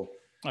a little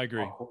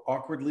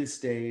awkwardly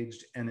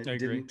staged, and it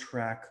didn't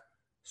track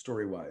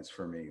story-wise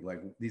for me.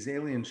 Like, these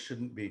aliens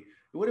shouldn't be.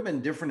 It would have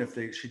been different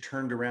if she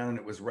turned around and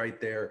it was right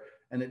there,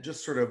 and it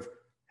just sort of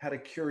had a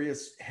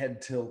curious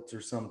head tilt or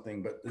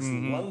something. But this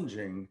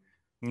lunging,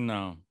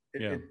 and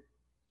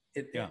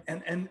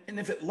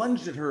if it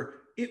lunged at her,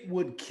 it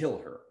would kill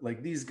her.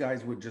 Like, these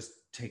guys would just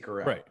take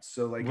her out. Right.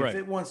 So like if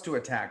it wants to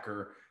attack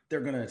her, they're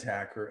going to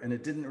attack her, and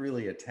it didn't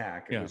really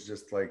attack. It was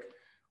just like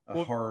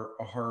a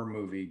horror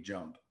movie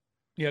jump.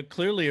 Yeah,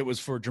 clearly it was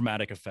for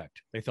dramatic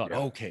effect. They thought,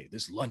 okay,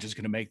 this lunge is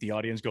going to make the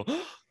audience go,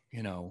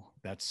 you know,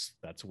 that's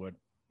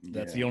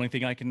the only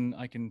thing I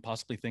can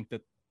possibly think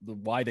that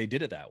why they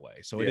did it that way.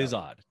 So it is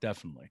odd,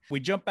 definitely. We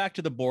jump back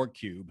to the Borg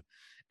cube,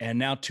 and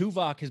now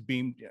Tuvok has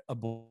been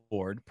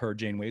aboard per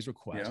Janeway's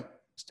request.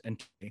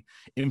 And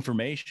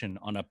information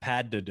on a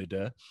pad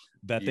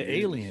that the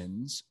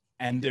aliens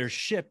and their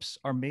ships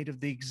are made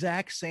of the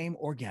exact same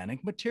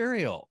organic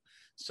material.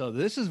 So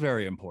this is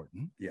very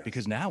important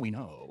because now we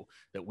know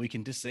that we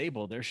can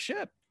disable their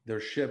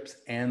ships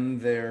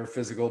and their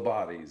physical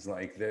bodies.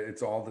 Like,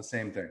 it's all the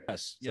same thing.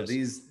 So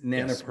these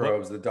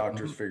nanoprobes the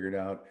doctors figured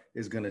out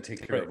is going to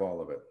take care of all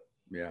of it.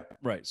 Yeah.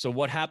 Right. So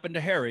what happened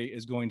to Harry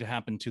is going to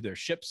happen to their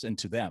ships and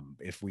to them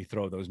if we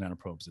throw those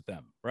nanoprobes at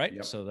them. Right.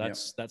 Yep. So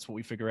that's what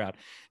we figure out.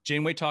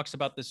 Janeway talks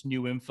about this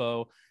new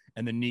info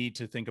and the need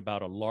to think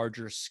about a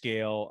larger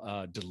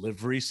scale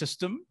delivery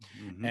system.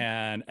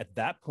 And at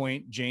that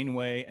point,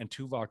 Janeway and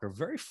Tuvok are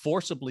very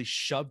forcibly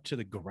shoved to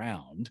the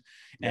ground.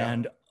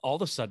 And all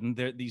of a sudden,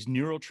 these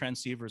neural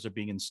transceivers are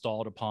being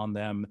installed upon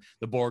them.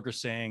 The Borg are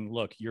saying,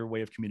 look, your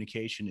way of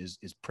communication is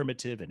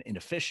primitive and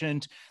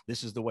inefficient.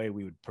 This is the way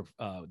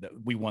that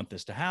we want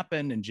this to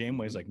happen. And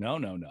Janeway's like, no.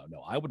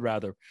 I would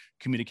rather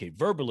communicate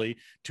verbally.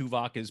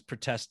 Tuvok is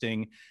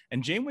protesting.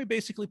 And Janeway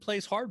basically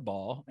plays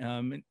hardball.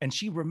 And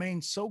she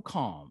remains so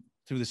calm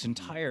through this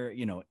entire,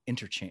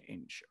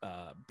 interchange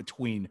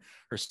between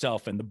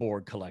herself and the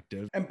Borg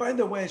Collective. And by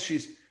the way,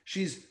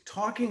 she's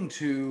talking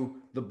to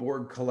the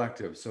Borg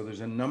Collective. So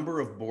there's a number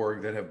of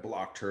Borg that have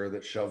blocked her,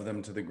 that shoved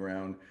them to the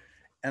ground.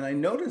 And I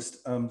noticed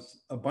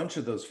a bunch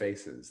of those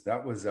faces.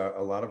 That was a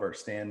lot of our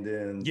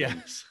stand-ins,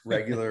 yes,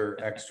 regular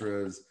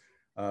extras.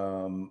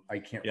 I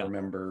can't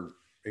remember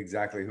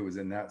exactly who was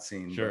in that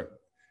scene. Sure.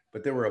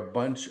 But there were a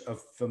bunch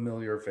of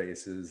familiar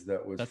faces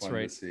that was fun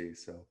to see.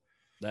 So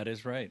that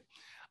is right.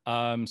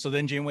 So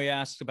then Janeway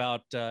asked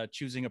about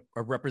choosing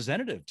a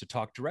representative to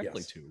talk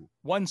directly to,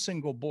 one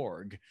single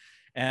Borg.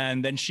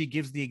 And then she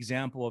gives the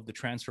example of the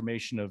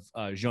transformation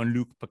of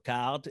Jean-Luc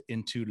Picard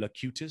into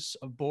Locutus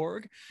of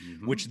Borg,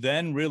 which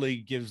then really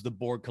gives the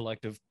Borg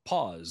Collective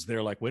pause.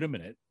 They're like, wait a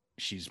minute,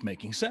 she's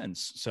making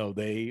sense. So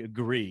they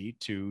agree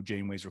to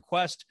Janeway's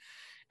request.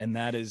 And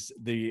that is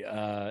the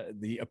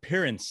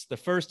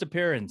first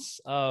appearance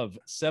of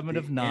Seven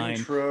of Nine.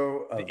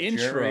 The intro,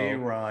 Jerry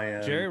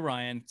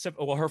Ryan.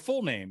 Well, her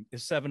full name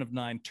is Seven of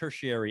Nine,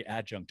 Tertiary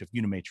Adjunct of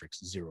Unimatrix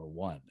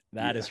 01.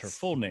 That is her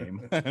full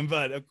name.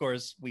 But of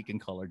course, we can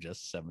call her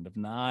just Seven of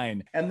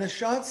Nine. And the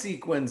shot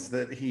sequence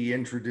that he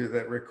introduced,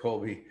 that Rick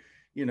Colby,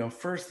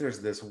 first there's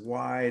this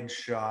wide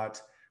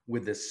shot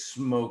with this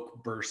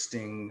smoke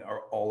bursting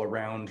all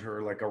around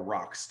her like a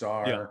rock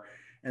star. Yeah.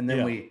 And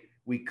then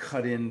we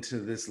cut into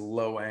this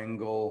low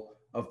angle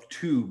of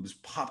tubes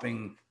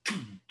popping,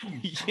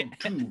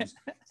 tubes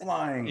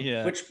flying,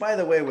 which, by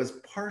the way, was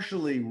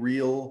partially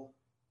real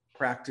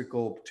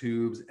practical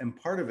tubes. And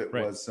part of it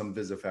was some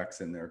vis effects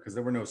in there because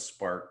there were no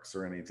sparks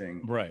or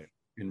anything. Right.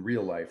 In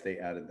real life, they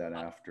added that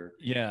after.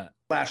 Yeah.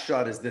 Last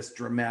shot is this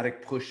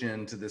dramatic push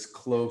into this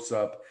close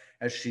up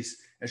as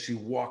she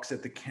walks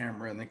at the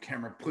camera, and the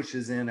camera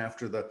pushes in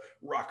after the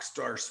rock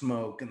star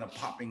smoke and the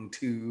popping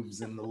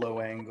tubes and the low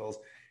angles.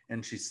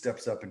 And she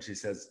steps up and she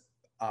says,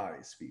 I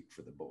speak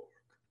for the Borg.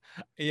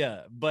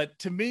 Yeah. But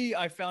to me,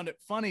 I found it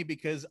funny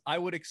because I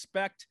would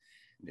expect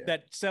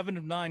that Seven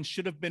of Nine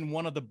should have been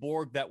one of the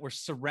Borg that were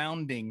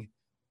surrounding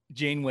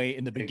Janeway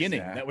in the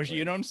beginning. That was,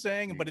 you know what I'm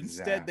saying? But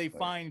instead they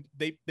find,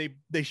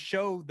 they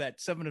show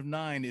that Seven of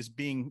Nine is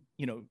being,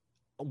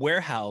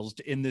 warehoused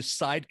in this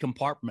side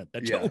compartment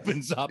that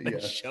opens up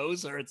and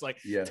shows her. It's like,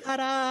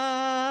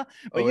 ta-da!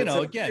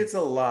 But again, it's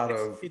a lot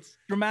of it's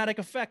dramatic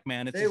effect,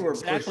 man. It's they were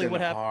exactly what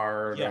happened.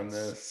 Hard on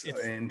this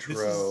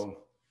intro.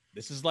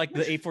 This is like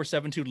the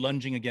 8472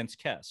 lunging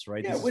against Kess,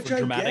 right? Yeah, this which is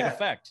dramatic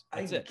effect.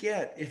 That's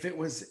get if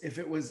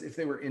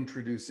they were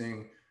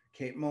introducing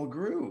Kate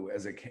Mulgrew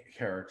as a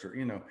character,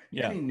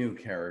 any new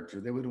character,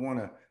 they would want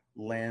to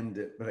land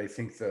it. But I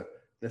think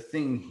the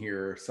thing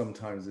here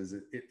sometimes is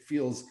it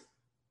feels,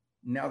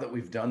 now that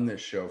we've done this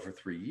show for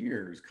 3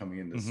 years, coming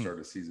into the start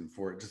of season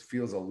 4, it just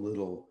feels a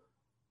little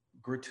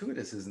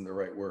gratuitous, isn't the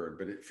right word,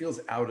 but it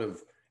feels out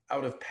of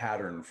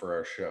pattern for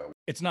our show.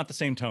 It's not the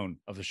same tone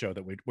of the show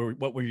that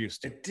we're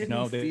used to. It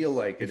didn't feel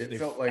like it. It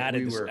felt like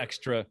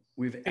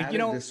we've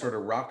added this sort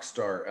of rock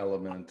star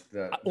element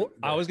that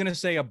I was going to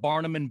say a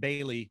Barnum and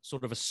Bailey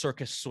sort of a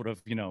circus sort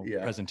of,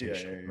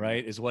 presentation,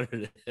 right? Is what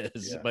it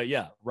is. But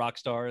rock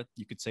star,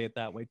 you could say it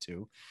that way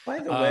too. By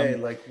the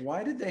way,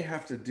 why did they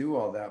have to do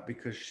all that?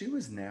 Because she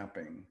was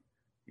napping,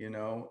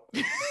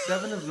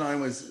 Seven of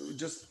Nine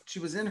she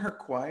was in her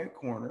quiet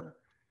corner,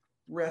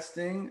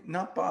 resting,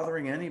 not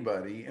bothering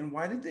anybody. And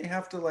why did they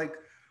have to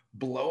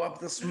blow up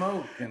the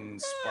smoke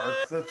and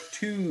spark the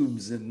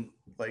tubes? And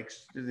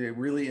they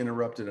really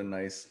interrupted a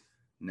nice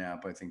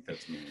nap. I think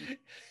that's me.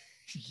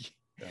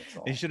 That's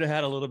all. They should have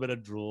had a little bit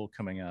of drool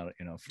coming out,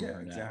 from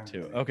her nap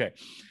too. Okay.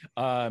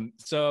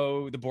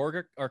 So the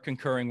Borg are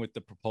concurring with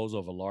the proposal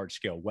of a large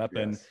scale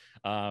weapon.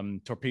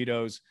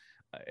 Torpedoes,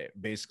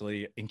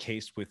 basically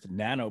encased with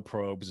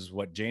nanoprobes is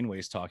what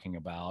Janeway's talking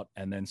about.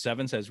 And then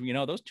Seven says,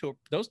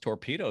 those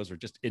torpedoes are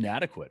just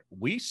inadequate.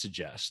 We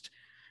suggest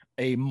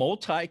a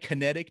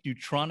multi-kinetic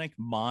neutronic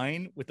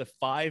mine with a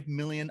 5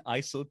 million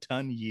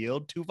isoton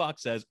yield. Tuvok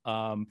says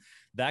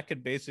that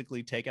could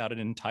basically take out an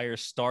entire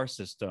star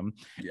system.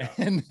 Yeah.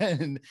 And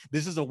then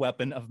this is a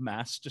weapon of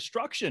mass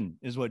destruction,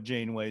 is what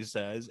Janeway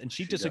says. And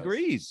she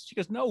disagrees. She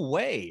goes, no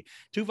way.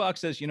 Tuvok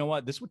says, you know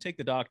what? This would take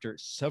the Doctor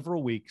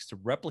several weeks to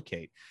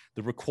replicate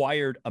the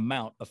required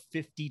amount of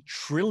 50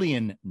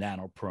 trillion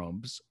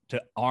nanoprobes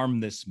to arm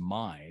this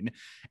mine.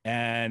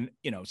 And,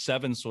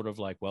 Seven's sort of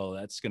like, well,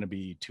 that's going to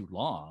be too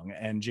long.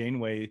 And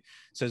Janeway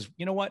says,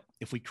 you know what?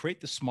 If we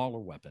create the smaller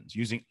weapons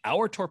using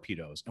our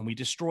torpedoes and we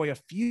destroy a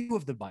few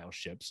of the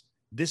bioships,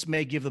 this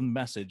may give them a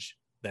message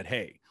that,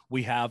 hey,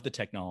 we have the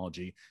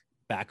technology,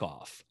 back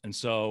off. And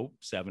so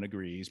Seven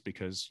agrees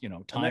because,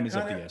 time is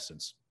of the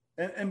essence.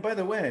 And by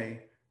the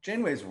way,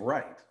 Janeway's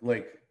right.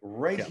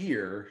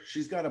 Here,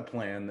 she's got a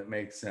plan that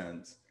makes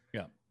sense.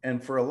 Yeah.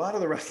 And for a lot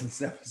of the rest of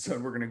this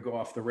episode, we're going to go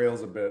off the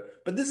rails a bit.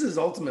 But this is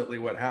ultimately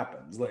what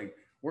happens. Like,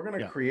 we're going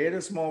to create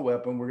a small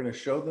weapon. We're going to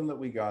show them that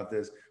we got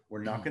this.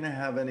 We're not going to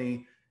have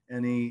any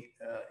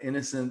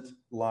innocent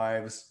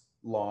lives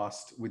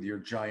lost with your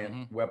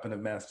giant weapon of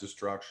mass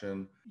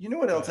destruction. You know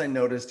what else I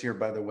noticed here,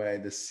 by the way?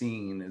 The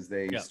scene as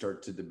they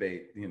start to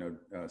debate, you know,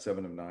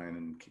 7 of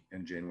 9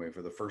 and Janeway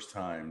for the first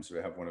time. So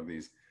we have one of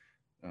these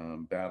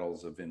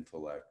battles of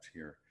intellect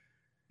here.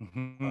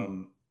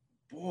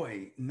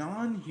 Boy,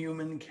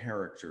 non-human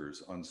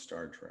characters on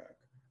Star Trek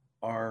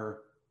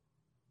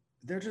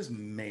they're just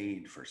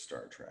made for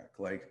Star Trek.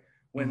 Like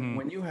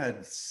when you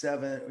have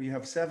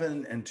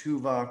Seven and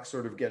Tuvok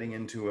sort of getting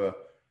into a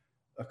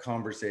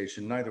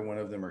conversation, neither one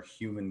of them are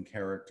human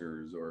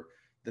characters, or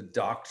the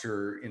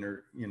Doctor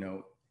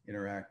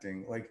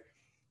interacting. Like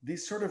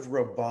these sort of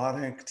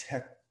robotic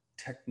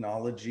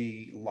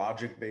technology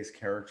logic-based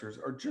characters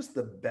are just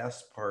the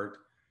best part,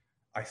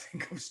 I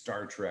think, of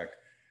Star Trek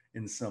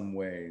in some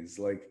ways.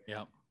 Like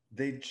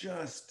they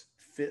just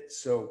fit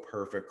so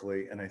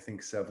perfectly. And I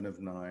think 7 of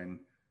 9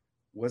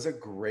 was a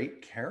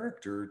great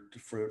character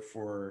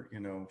for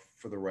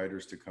the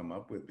writers to come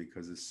up with,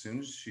 because as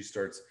soon as she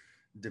starts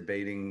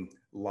debating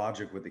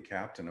logic with the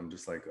captain, I'm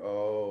just like,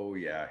 oh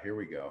yeah, here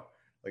we go.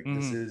 Like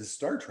this is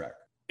Star Trek.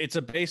 It's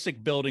a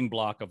basic building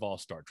block of all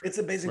Star Trek. It's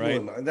a basic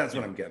building block. That's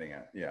what I'm getting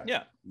at.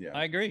 Yeah.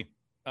 I agree.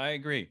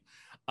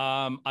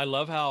 I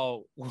love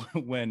how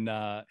when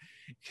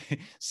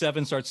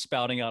 7 starts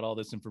spouting out all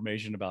this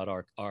information about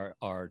our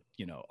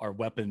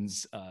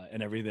weapons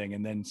and everything,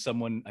 and then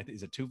someone, I think,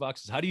 is it Tuvok,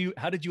 says, how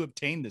did you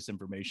obtain this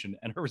information?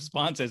 And her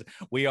response is,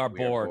 we are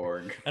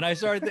Borg. And I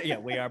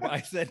started, we are. I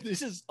said,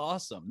 this is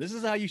awesome. This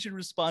is how you should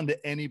respond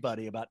to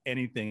anybody about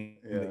anything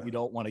that you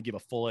don't want to give a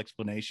full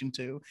explanation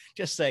to.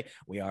 Just say,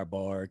 we are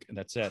Borg, and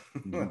that's it.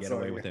 You can get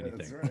away with anything.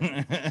 That's,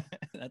 right.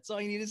 That's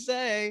all you need to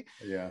say.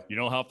 Yeah. You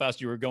know how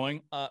fast you were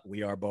going?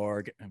 We are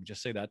Borg. And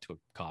just say that to a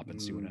cop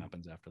and see what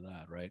happens after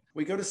that, right?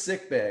 We go to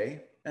sick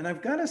bay, and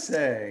I've got to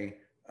say,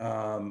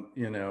 Cass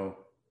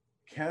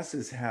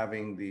is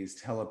having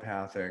these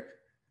telepathic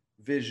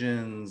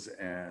visions,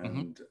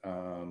 and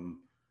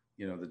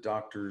the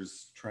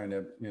doctor's trying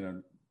to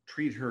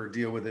treat her,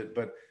 deal with it.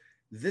 But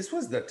this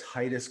was the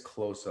tightest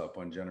close-up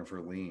on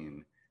Jennifer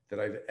Lean that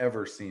I've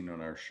ever seen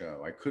on our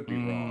show. I could be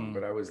wrong,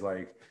 but I was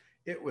like,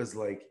 it was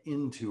like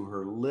into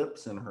her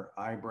lips and her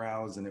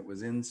eyebrows, and it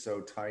was in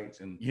so tight.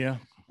 And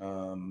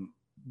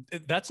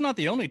that's not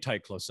the only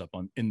tight close-up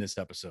in this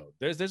episode.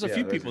 There's a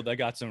few people that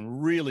got some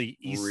really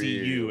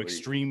ECU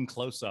extreme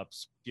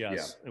close-ups.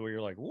 Yes. Where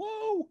you're like,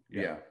 whoa.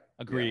 Yeah.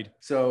 Agreed. Yeah.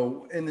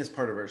 So in this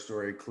part of our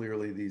story,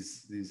 clearly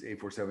these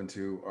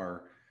A472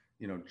 are,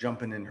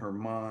 jumping in her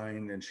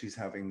mind, and she's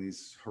having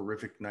these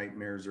horrific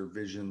nightmares or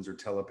visions or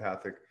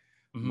telepathic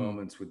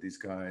moments with these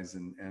guys.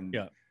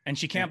 And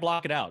she can't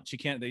block it out. She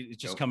can't,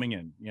 it's just coming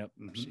in. Yep.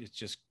 It's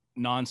just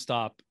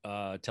nonstop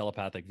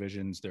telepathic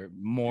visions. They're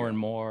more and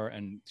more,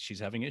 and she's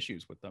having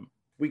issues with them.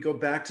 We go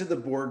back to the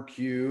Borg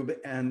cube,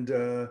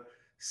 and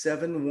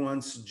 7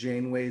 wants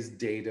Janeway's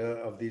data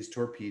of these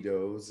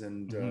torpedoes,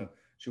 and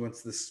she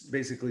wants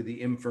basically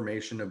the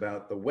information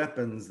about the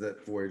weapons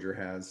that Voyager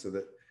has, so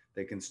that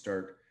they can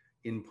start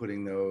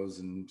inputting those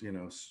and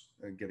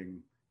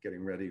getting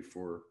ready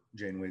for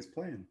Janeway's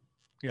plan.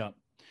 Yeah.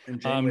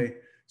 And Janeway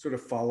sort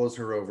of follows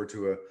her over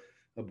to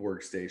a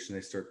Borg station.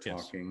 They start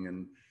talking,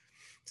 and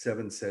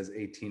 7 says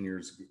 18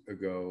 years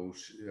ago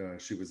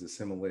she was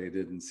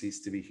assimilated and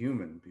ceased to be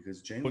human,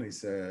 because Janeway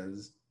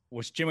says...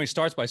 Which Janeway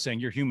starts by saying,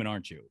 you're human,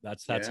 aren't you?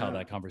 That's how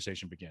that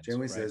conversation begins.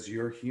 Janeway says,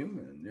 you're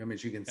human. I mean,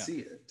 she can see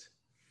it.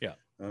 Yeah.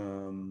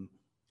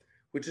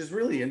 Which is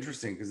really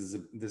interesting, because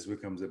this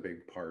becomes a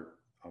big part,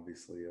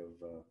 obviously,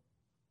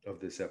 of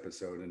this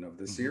episode and of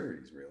the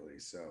series, really.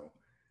 So...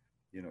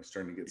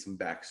 starting to get some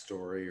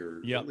backstory,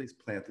 or at least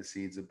plant the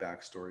seeds of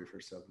backstory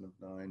for 7 of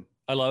 9.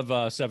 I love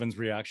 7's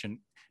reaction.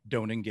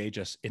 Don't engage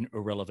us in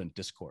irrelevant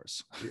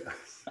discourse. Yeah,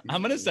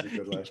 I'm going to say,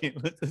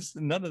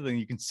 another thing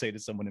you can say to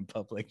someone in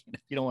public,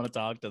 if you don't want to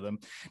talk to them,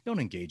 don't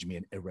engage me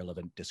in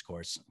irrelevant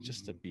discourse,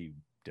 just to be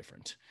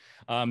different.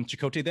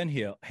 Chakotay then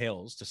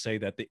hails to say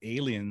that the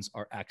aliens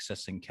are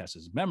accessing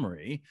Cass's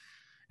memory.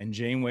 And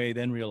Janeway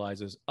then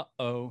realizes,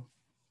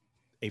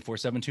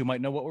 A472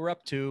 might know what we're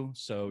up to.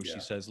 So she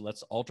says,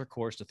 let's alter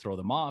course to throw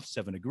them off.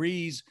 7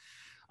 agrees.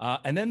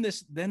 And then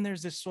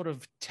there's this sort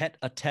of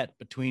tete-a-tete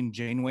between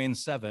Janeway and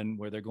 7,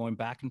 where they're going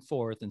back and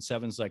forth. And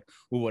 7's like,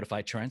 well, what if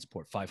I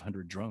transport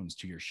 500 drones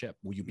to your ship?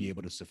 Will you be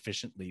able to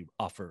sufficiently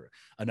offer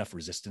enough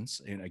resistance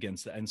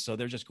against that? And so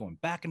they're just going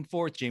back and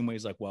forth.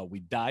 Janeway's like, well, we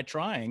died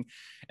trying.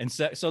 And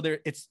so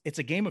it's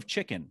a game of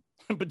chicken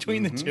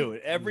between the two.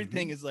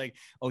 Everything is like,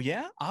 oh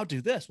yeah, I'll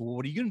do this. Well,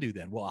 what are you going to do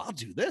then? Well, I'll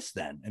do this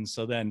then. And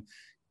so then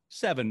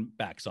 7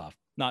 backs off.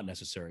 Not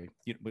necessary.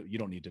 You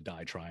don't need to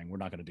die trying. We're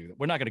not going to do that.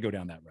 We're not going to go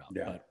down that route.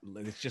 Yeah.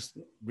 But it's just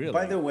really.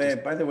 By the way,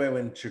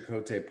 when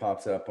Chakotay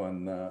pops up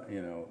on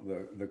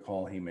the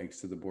call he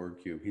makes to the Borg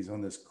cube, he's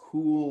on this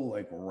cool,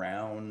 like,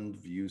 round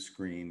view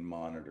screen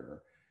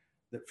monitor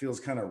that feels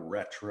kind of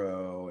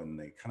retro, and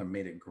they kind of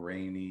made it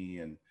grainy.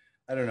 And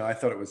I don't know. I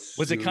thought it was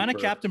Was it kind of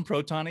Captain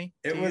Proton-y?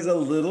 It was a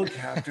little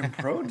Captain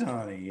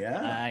Proton-y, yeah.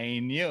 I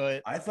knew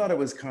it. I thought it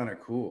was kind of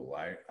cool.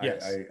 I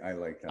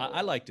liked that.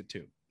 I liked it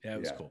too. Yeah, it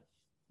was cool.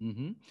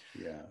 Mm-hmm.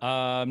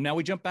 Yeah. Now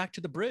we jump back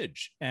to the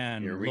bridge,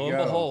 and Here we lo and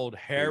go. behold,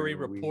 Harry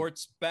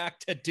reports back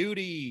to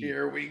duty.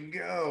 Here we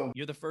go.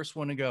 You're the first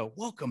one to go.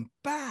 Welcome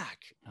back.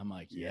 I'm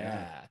like,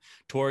 yeah.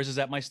 Torres is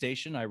at my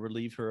station. I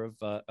relieve her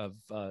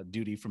of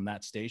duty from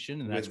that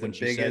station, and that's With when the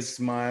she biggest says,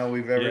 smile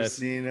we've ever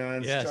seen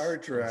on Star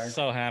Trek.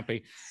 So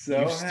happy. So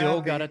you've still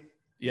got to.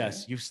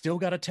 Yes, you've still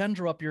got a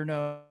tender up your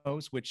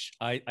nose, which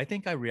I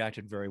think I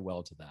reacted very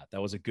well to that.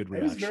 That was a good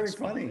reaction. It was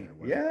very funny.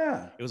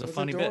 It was a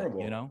funny adorable.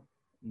 bit, you know?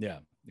 Yeah,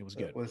 it was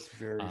good. It was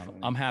very funny.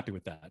 I'm happy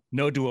with that.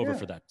 No do-over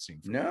for that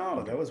scene.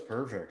 No, that was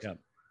perfect. Yeah.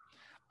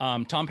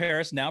 Tom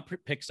Paris now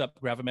picks up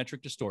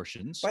gravimetric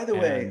distortions. By the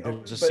way,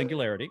 there's a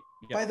singularity.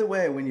 Yeah. By the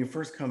way, when you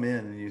first come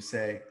in and you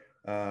say,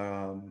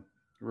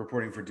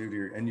 reporting for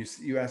duty, and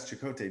you ask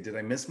Chakotay, did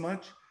I miss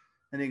much?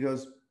 And he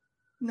goes,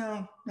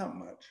 no, not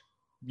much.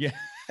 Yeah.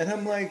 And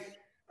I'm like,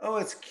 oh,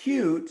 it's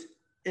cute.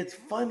 It's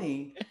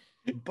funny.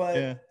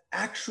 But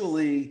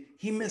actually,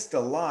 he missed a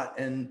lot.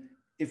 And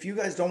if you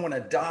guys don't want to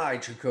die,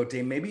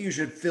 Chakotay, maybe you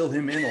should fill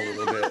him in a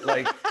little bit.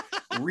 Like,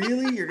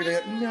 really? You're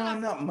going to, no,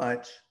 not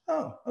much.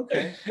 Oh,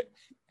 okay.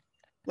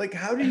 Like,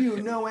 how do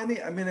you know any?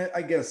 I mean,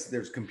 I guess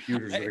there's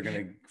computers that are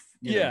going to.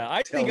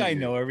 I think I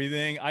know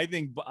everything. I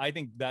think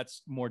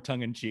that's more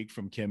tongue in cheek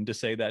from Kim to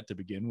say that to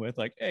begin with.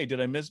 Like, hey,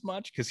 did I miss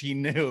much? Because he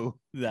knew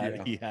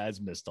that he has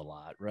missed a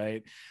lot,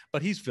 right?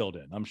 But he's filled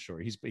in. I'm sure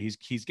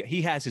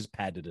he has his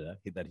pad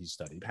that he's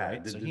studied,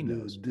 right? So he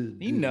knows.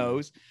 He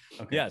knows.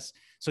 Okay. Yes.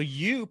 So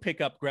you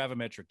pick up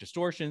gravimetric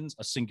distortions.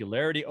 A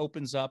singularity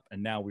opens up,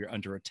 and now we're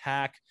under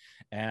attack.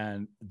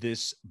 And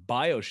this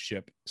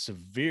bioship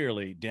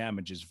severely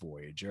damages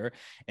Voyager,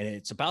 and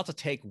it's about to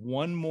take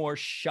one more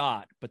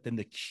shot, but then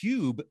the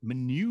cube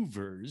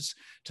maneuvers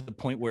to the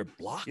point where it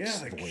blocks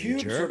the Voyager.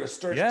 Cube sort of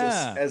starts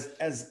to,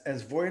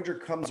 as Voyager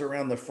comes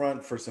around the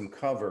front for some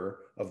cover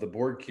of the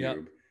Borg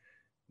cube,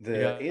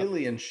 the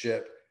alien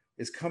ship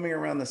is coming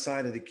around the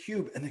side of the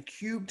cube, and the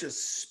cube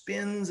just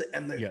spins,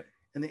 and the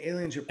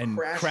alien ship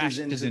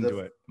crashes into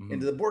it.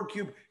 Into the Borg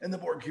cube, and the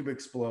Borg cube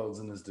explodes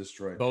and is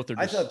destroyed. Both are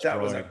destroyed. I thought that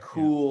was a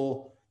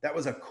cool. That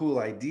was a cool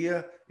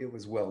idea. It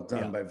was well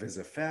done by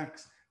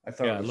VisFX. I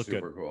thought it was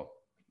super cool.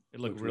 It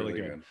looked really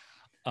good.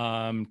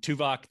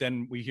 Tuvok,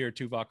 then we hear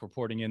Tuvok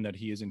reporting in that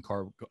he is in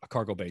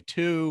cargo bay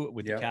 2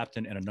 with the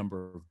captain and a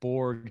number of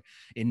Borg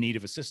in need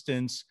of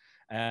assistance.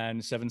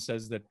 And Seven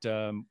says that,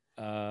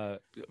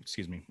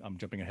 excuse me, I'm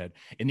jumping ahead,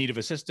 in need of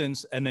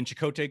assistance. And then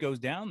Chakotay goes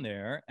down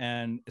there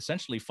and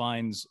essentially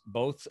finds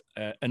both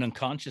an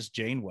unconscious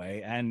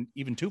Janeway, and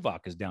even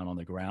Tuvok is down on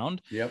the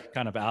ground,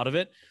 kind of out of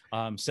it.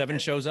 Seven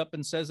shows up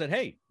and says that,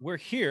 hey, we're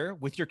here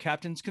with your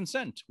captain's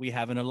consent. We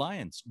have an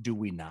alliance, do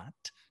we not?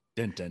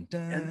 Dun, dun,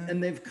 dun.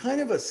 And they've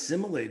kind of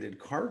assimilated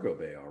cargo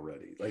bay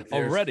already. Like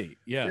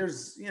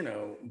there's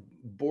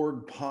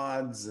Borg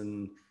pods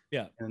and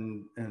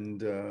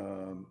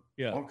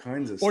all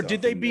kinds of stuff. Or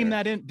did they beam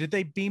that in? Did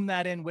they beam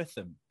that in with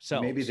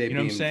themselves? Maybe they. You know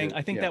what I'm saying?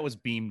 I think that was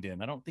beamed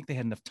in. I don't think they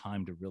had enough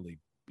time to really,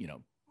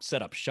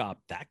 set up shop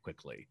that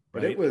quickly.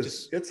 Right? But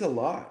it's a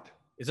lot.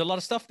 It's a lot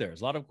of stuff there.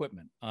 There's a lot of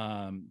equipment.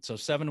 So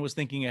Seven was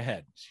thinking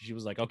ahead. She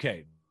was like,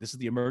 okay, this is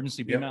the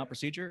emergency beam out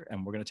procedure,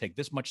 and we're going to take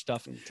this much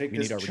stuff. We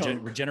need our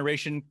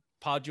regeneration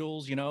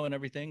podules, and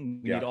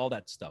everything. We need all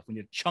that stuff. We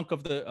need a chunk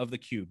of the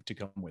cube to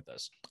come with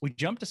us. We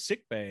jump to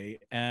sickbay,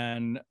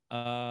 and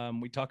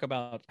we talk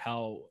about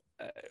how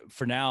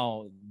for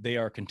now they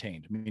are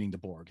contained, meaning the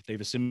Borg. They've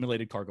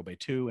assimilated cargo bay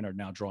 2 and are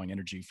now drawing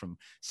energy from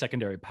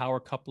secondary power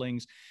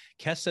couplings.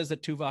 Kes says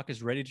that Tuvok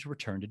is ready to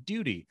return to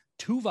duty.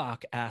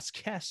 Tuvok asks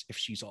Kes if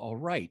she's all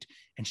right,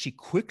 and she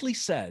quickly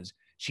says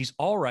she's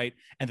all right,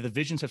 and the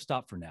visions have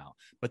stopped for now.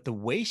 But the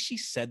way she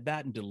said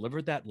that and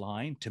delivered that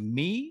line, to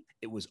me,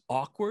 it was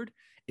awkward.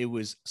 It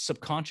was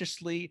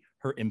subconsciously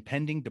her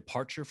impending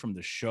departure from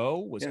the show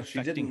was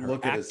affecting her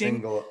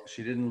acting.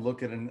 She didn't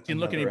look at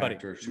anybody.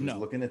 Actor. She was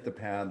looking at the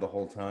pad the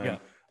whole time.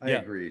 I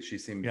agree. She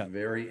seemed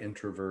very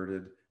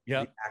introverted.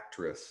 The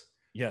actress.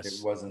 Yes,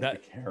 it wasn't the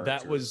character.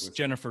 That was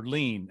Jennifer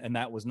Lean, and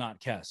that was not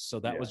Kes. So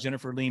that was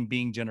Jennifer Lean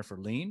being Jennifer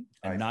Lean,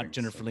 and not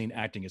Jennifer Lean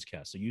acting as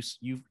Kes. So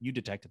you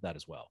detected that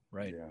as well,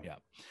 right? Yeah.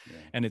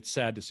 And it's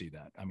sad to see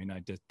that. I mean,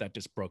 that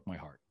just broke my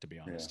heart, to be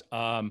honest.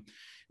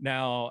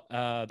 Now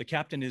the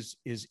captain is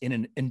in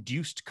an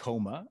induced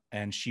coma,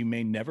 and she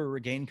may never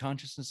regain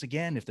consciousness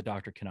again if the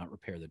doctor cannot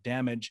repair the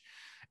damage.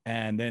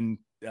 And then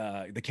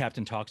the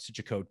captain talks to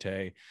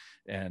Chakotay,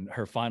 and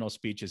her final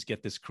speech is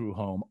 "Get this crew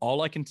home."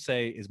 All I can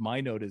say is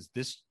my note is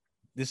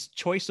this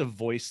choice of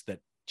voice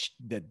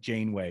that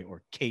Janeway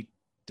or Kate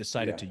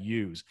decided to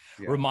use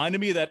reminded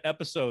me of that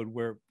episode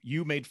where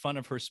you made fun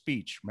of her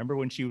speech. Remember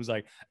when she was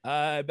like,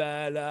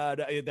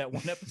 that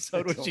one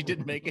episode where she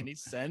didn't make any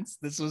sense?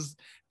 This was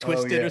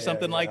Twisted or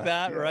something like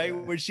that, right?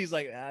 Where she's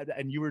like,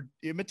 and you were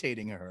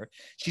imitating her.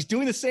 She's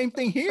doing the same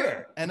thing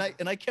here. And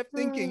I kept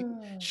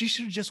thinking she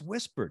should have just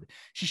whispered.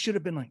 She should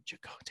have been like,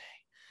 Chakotay,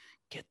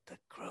 get the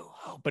crow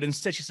home. But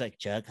instead she's like,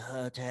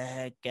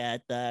 Chakotay,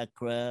 get the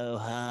crow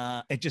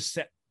home. It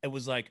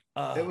was like,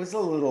 it was a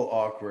little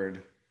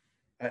awkward.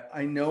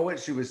 I know what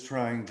she was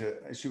trying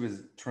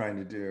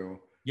to do.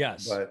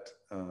 Yes. But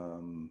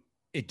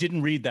it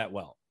didn't read that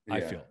well. Yeah.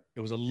 I feel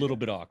it was a little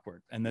bit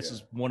awkward. And this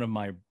is one of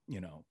my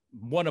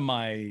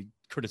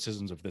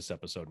criticisms of this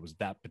episode was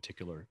that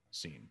particular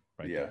scene,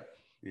 right? Yeah.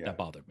 That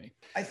bothered me.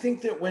 I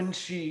think that when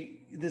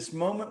this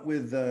moment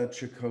with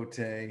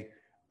Chakotay,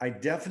 I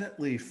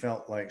definitely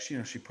felt like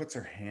she puts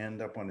her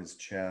hand up on his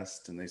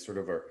chest and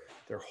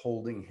they're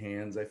holding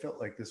hands. I felt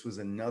like this was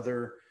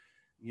another,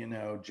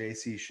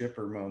 JC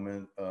Shipper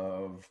moment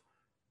of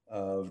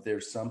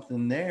there's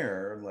something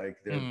there,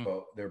 like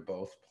they're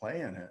both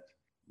playing it,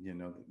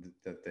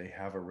 that they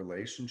have a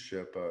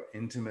relationship,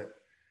 intimate,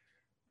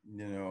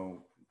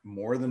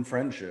 more than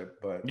friendship,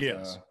 but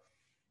yes.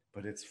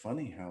 But it's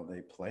funny how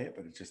they play it,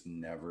 but it just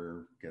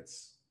never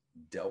gets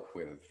dealt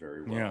with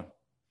very well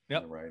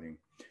in the writing.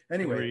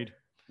 Anyway, agreed.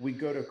 We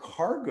go to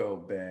Cargo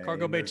Bay.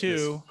 Cargo Bay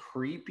 2.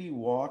 Creepy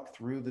walk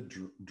through the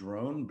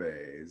drone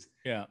bays.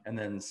 Yeah. And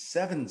then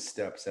Seven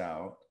steps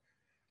out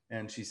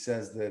and she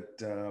says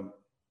that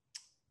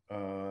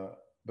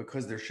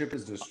because their ship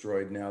is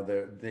destroyed now,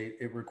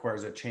 it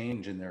requires a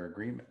change in their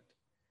agreement.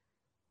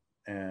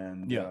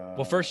 And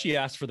well, first she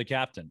asked for the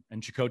captain,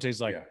 and Chakotay's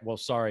like, well,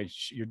 sorry,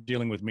 you're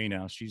dealing with me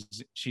now. She's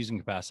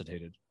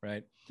incapacitated,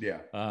 right? Yeah.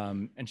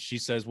 And she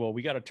says, well,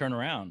 we got to turn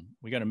around.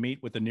 We got to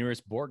meet with the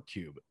nearest Borg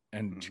cube.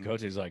 And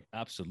Chakotay's like,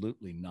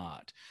 absolutely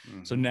not.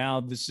 So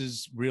now this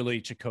is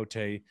really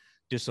Chakotay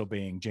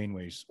disobeying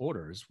Janeway's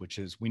orders, which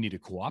is we need to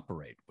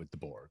cooperate with the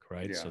Borg,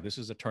 right? Yeah. So this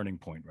is a turning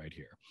point right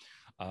here.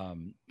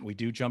 We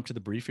do jump to the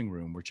briefing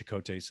room where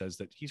Chakotay says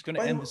that he's going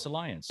to end this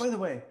alliance. By the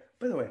way,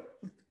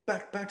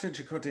 back to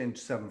Chakotay and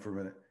Seven for a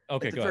minute.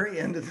 Okay, at the very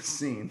end of the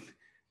scene,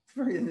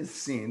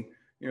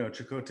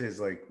 Chakotay's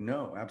like,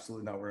 no,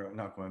 absolutely not. We're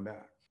not going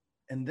back.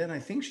 And then I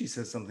think she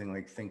says something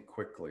like, think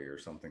quickly or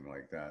something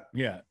like that.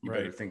 Yeah, you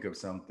better think of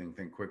something,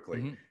 think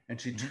quickly. And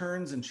she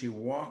turns and she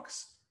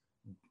walks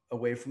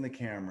away from the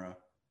camera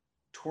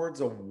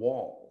towards a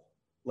wall.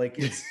 Like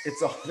there's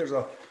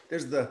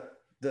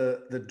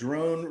the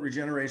drone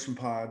regeneration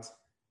pods,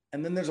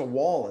 and then there's a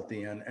wall at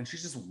the end, and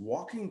she's just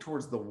walking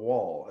towards the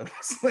wall. And I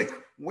was like,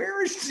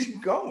 where is she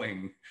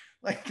going?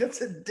 Like,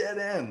 that's a dead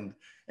end.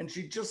 And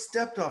she just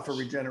stepped off a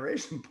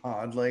regeneration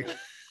pod. Like,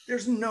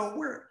 there's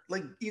nowhere,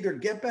 like, either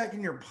get back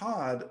in your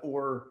pod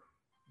or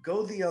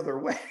go the other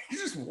way.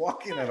 You're just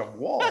walking at a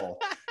wall.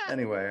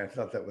 Anyway, I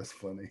thought that was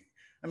funny.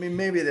 I mean,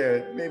 maybe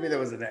there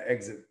was an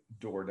exit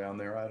door down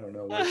there. I don't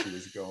know where she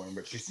was going,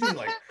 but she seemed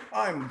like,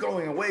 I'm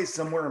going away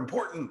somewhere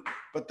important,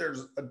 but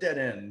there's a dead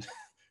end.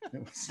 It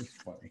was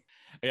just funny.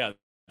 Yeah.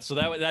 So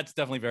that's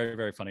definitely very,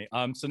 very funny.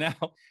 So now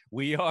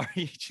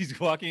she's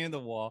walking in the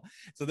wall.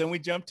 So then we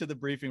jump to the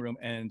briefing room,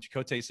 and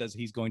Chakotay says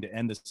he's going to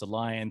end this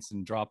alliance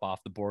and drop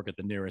off the Borg at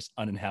the nearest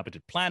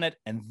uninhabited planet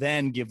and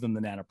then give them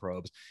the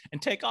nanoprobes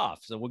and take off.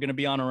 So we're going to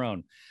be on our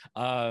own.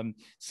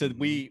 So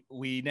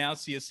we now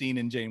see a scene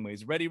in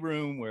Janeway's ready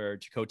room where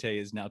Chakotay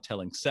is now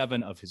telling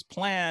Seven of his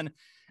plan.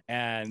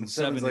 And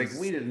Seven's like,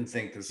 we didn't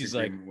think this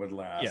agreement would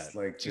last. Yeah,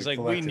 like she's like,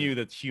 we knew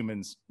that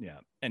humans,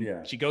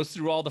 And she goes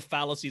through all the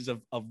fallacies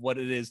of what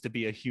it is to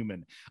be a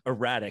human: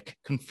 erratic,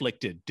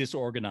 conflicted,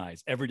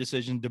 disorganized, every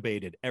decision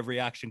debated, every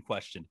action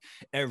questioned,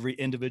 every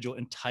individual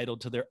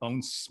entitled to their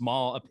own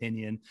small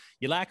opinion.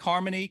 You lack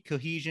harmony,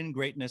 cohesion,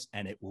 greatness,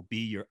 and it will be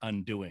your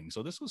undoing.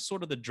 So this was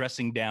sort of the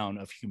dressing down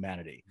of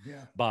humanity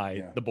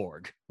by the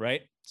Borg,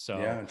 right? So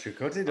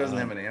Chakotay doesn't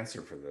have an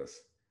answer for this.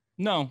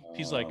 No,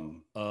 he's like,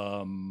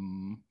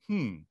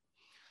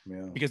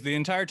 because the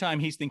entire time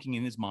he's thinking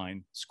in his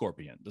mind,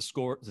 Scorpion, the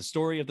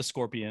story of the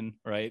Scorpion,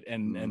 right?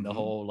 And the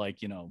whole, like,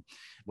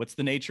 what's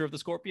the nature of the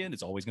Scorpion?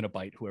 It's always going to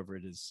bite whoever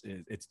it is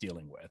it's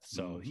dealing with.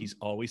 So he's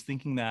always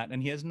thinking that,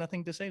 and he has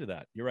nothing to say to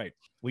that. You're right.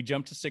 We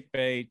jump to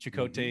sickbay.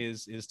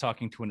 Chakotay is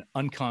talking to an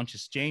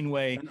unconscious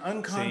Janeway. An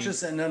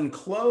unconscious and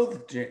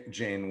unclothed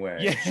Janeway.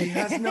 Yeah. She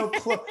has no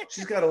clothes.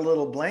 She's got a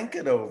little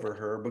blanket over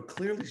her, but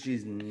clearly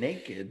she's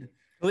naked.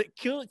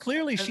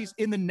 Clearly, she's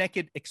in the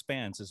naked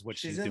expanse, is what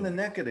she's doing. She's in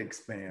the naked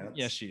expanse.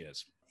 Yes, she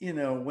is.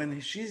 When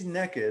she's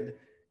naked,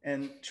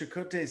 and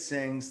Chakotay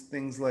saying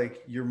things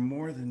like, "You're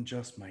more than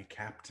just my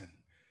captain.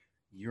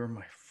 You're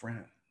my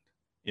friend."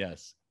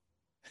 Yes.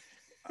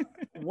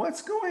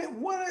 What's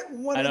going?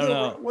 What? I don't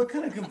know. What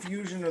kind of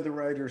confusion are the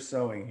writers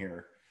sowing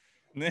here?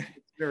 It's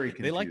very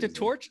confusing.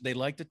 They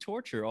like to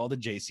torture all the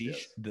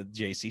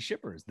JC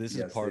shippers. This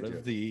is part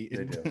of the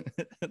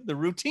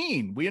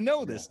routine. We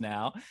know this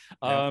now.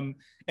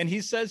 And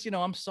he says,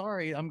 I'm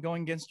sorry, I'm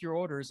going against your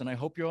orders, and I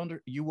hope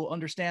you will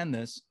understand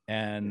this.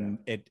 And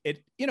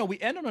we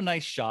end on a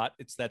nice shot.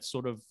 It's that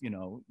sort of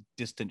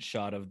distant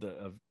shot of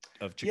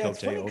Chakotay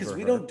it's funny because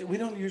we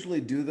don't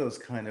usually do those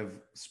kind of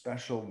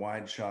special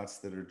wide shots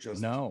that are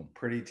just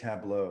pretty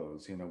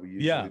tableaus. We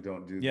usually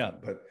don't do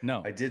that. But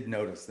I did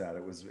notice that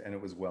it was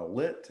well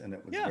lit and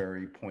it was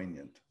very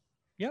poignant.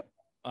 Yep.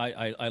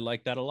 I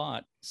like that a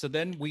lot. So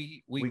then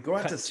we go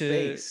out to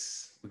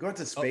space. We go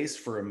into space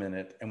for a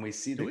minute and we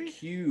see the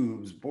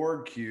cubes,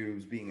 Borg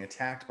cubes, being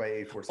attacked by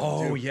 8472.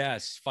 Oh,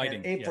 yes,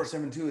 fighting. And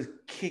 8472 is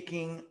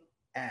kicking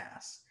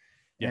ass.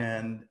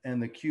 Yeah.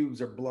 And the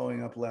cubes are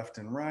blowing up left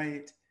and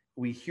right.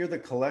 We hear the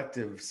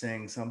collective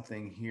saying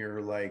something here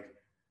like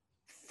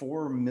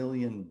 4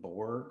 million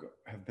Borg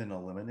have been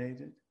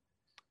eliminated.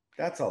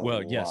 That's a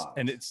lot. Yes,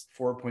 and it's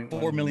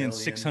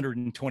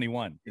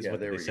 4,621,000 is what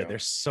they said. They're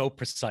so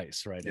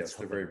precise, right? Yes,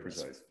 they're very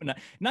precise.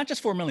 Not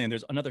just 4 million.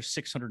 There's another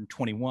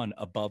 621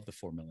 above the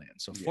 4 million.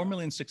 So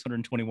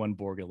 4,621,000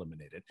 Borg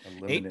eliminated.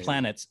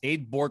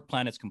 8 Borg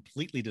planets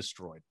completely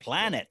destroyed.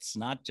 Planets,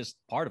 not just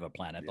part of a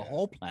planet, the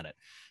whole planet.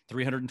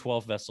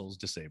 312 vessels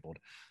disabled.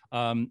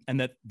 And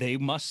that they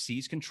must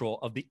seize control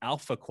of the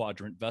Alpha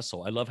Quadrant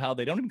vessel. I love how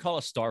they don't even call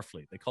us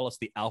Starfleet. They call us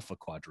the Alpha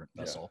Quadrant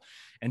vessel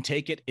and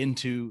take it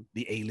into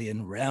the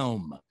alien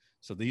realm.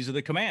 So these are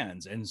the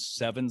commands. And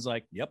Seven's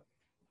like, yep,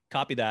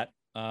 copy that.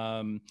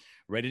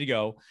 Ready to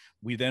go.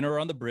 We then are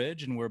on the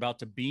bridge and we're about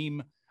to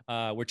beam,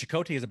 where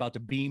Chakotay is about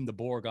to beam the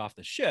Borg off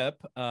the ship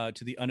to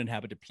the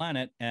uninhabited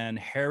planet. And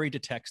Harry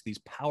detects these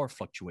power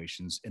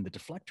fluctuations in the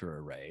deflector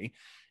array.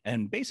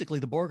 And basically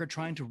the Borg are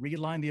trying to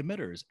realign the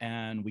emitters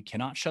and we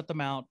cannot shut them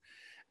out.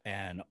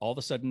 And all of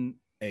a sudden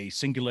a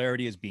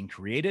singularity is being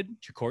created.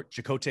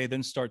 Chakotay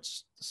then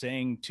starts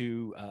saying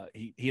to,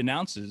 he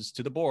announces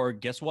to the Borg,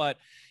 guess what?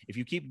 If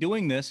you keep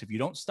doing this, if you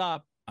don't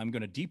stop, I'm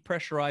going to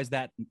depressurize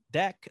that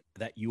deck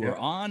that you are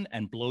on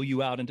and blow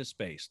you out into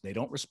space. They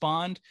don't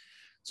respond.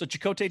 So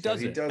Chakotay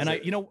does it. And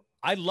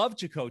I love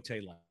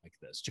Chakotay like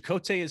this.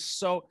 Chakotay is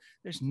so,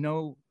 there's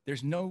no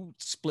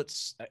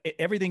splits.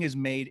 Everything is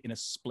made in a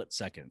split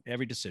second,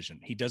 every decision.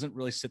 He doesn't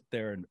really sit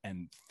there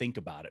and think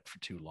about it for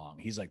too long.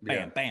 He's like,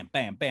 bam, bam,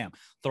 bam, bam,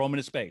 throw them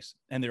into space.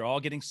 And they're all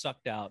getting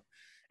sucked out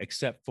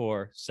except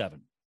for Seven.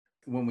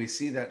 When we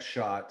see that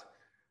shot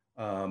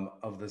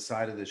of the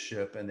side of the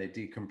ship and they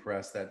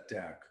decompress that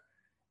deck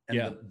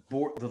and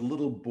the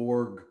little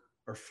Borg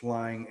are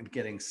flying and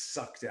getting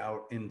sucked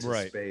out into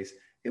space.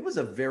 It was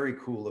a very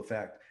cool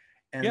effect.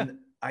 And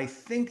I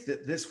think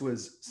that this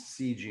was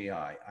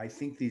CGI. I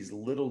think these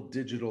little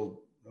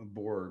digital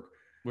Borg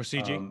were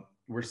CG.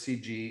 Were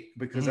CG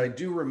because I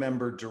do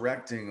remember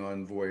directing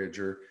on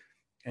Voyager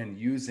and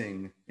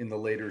using in the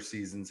later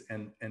seasons,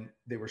 and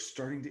they were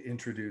starting to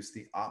introduce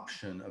the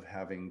option of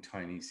having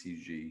tiny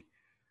CG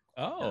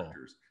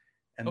characters.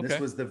 And this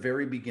was the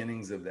very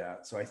beginnings of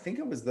that. So I think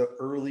it was the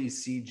early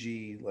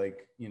CG,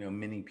 like,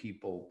 mini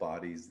people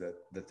bodies that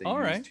they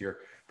used here.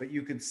 But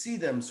you could see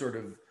them sort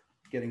of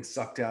getting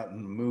sucked out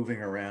and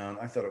moving around.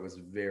 I thought it was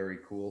very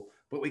cool.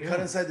 But we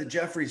cut inside the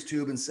Jeffries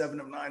tube and 7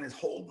 of 9 is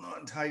holding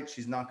on tight.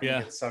 She's not going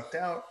to get sucked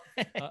out.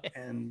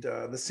 And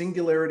the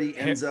singularity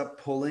ends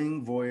up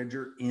pulling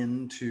Voyager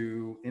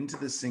into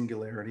the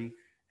singularity.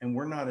 And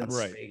we're not in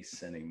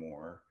space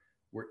anymore.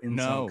 We're in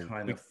some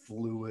kind of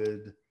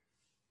fluid,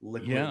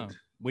 liquid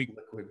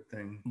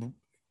thing.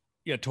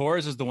 Yeah,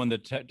 Torres is the one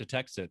that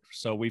detects it.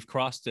 So we've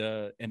crossed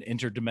an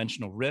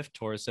interdimensional rift.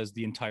 Torres says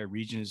the entire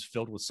region is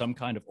filled with some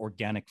kind of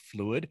organic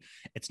fluid.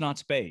 It's not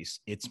space,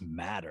 it's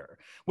matter,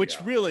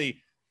 which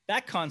really,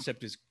 that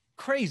concept is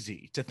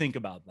crazy to think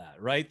about that,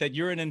 right? That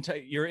you're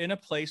in a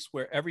place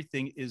where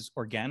everything is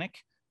organic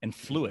and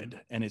fluid.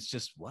 And it's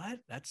just, what?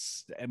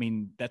 That's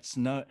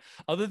not,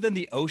 other than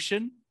the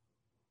ocean,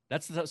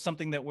 that's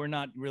something that we're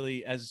not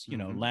really, as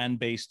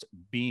land-based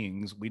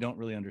beings, we don't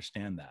really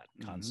understand that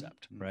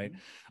concept, right?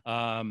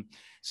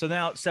 So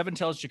now Seven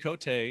tells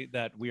Chakotay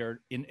that we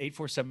are in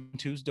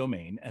 8472's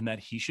domain and that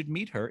he should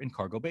meet her in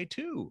Cargo Bay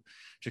 2.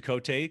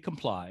 Chakotay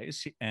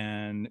complies,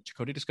 and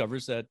Chakotay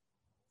discovers that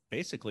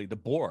basically the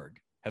Borg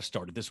have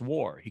started this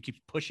war. He keeps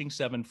pushing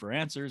Seven for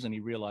answers, and he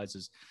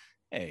realizes,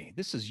 hey,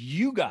 this is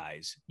you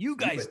guys. You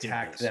guys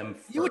attacked them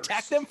first. You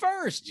attacked them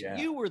first. Yeah.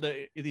 You were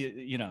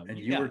and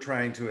you were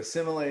trying to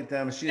assimilate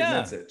them. She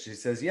admits it. She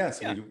says, yes,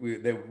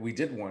 we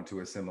did want to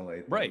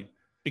assimilate them. Right.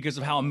 Because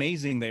of how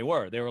amazing they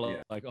were. They were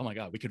like, oh my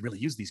God, we could really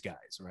use these guys,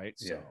 right?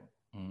 So,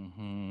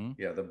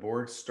 the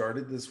Borg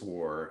started this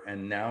war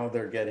and now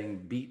they're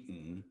getting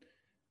beaten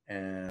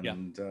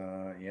and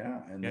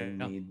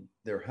they need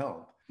their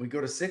help. We go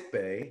to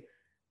sickbay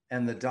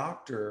and the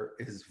doctor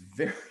is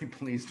very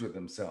pleased with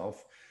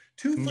himself.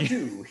 2 for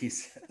 2, he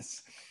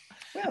says.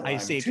 Well, I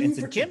saved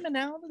Ensign Kim and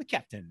now the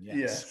captain.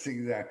 Yes,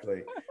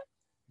 exactly.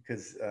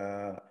 Because,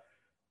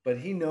 but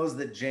he knows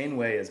that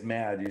Janeway is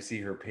mad. You see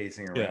her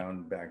pacing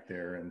around back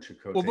there, and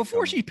Chakotay. Well,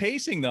 before she's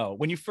pacing, though,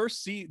 when you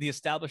first see the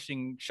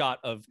establishing shot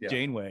of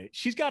Janeway,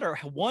 she's got her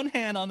one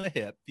hand on the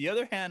hip, the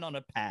other hand on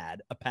a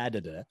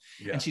padda,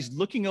 and she's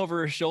looking over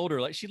her shoulder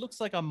like she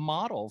looks like a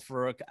model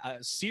for a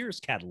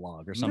Sears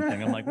catalog or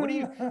something. I'm like, what are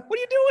you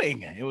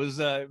doing? It was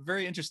a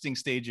very interesting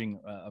staging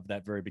of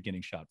that very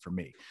beginning shot for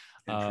me.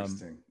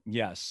 Interesting.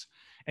 Yes,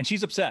 and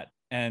she's upset,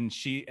 and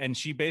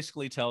she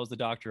basically tells the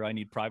doctor, "I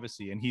need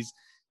privacy," and he's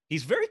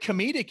very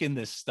comedic in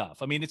this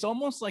stuff. I mean, it's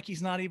almost like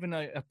he's not even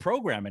a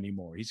program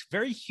anymore. He's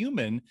very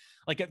human.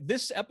 Like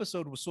this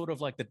episode was sort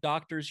of like the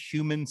doctor's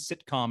human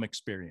sitcom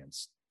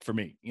experience for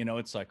me. You know,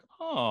 it's like,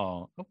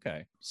 oh,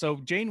 okay. So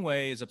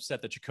Janeway is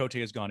upset that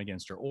Chakotay has gone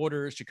against her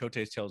orders.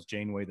 Chakotay tells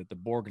Janeway that the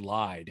Borg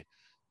lied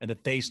and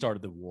that they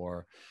started the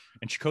war.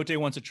 And Chakotay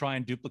wants to try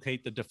and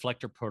duplicate the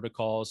deflector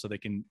protocol so they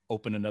can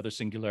open another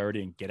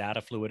singularity and get out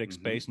of fluidic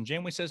space. And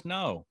Janeway says,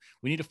 no,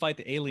 we need to fight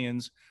the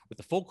aliens with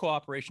the full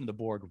cooperation of the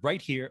Borg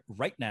right here,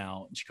 right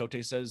now. And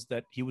Chakotay says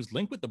that he was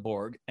linked with the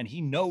Borg and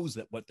he knows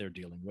that what they're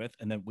dealing with,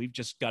 and that we've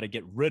just got to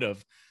get rid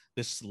of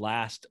this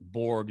last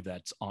Borg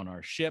that's on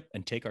our ship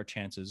and take our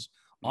chances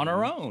on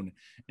our own.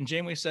 And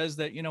Janeway says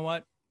that, you know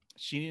what?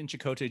 She and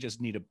Chakotay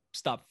just need to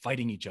stop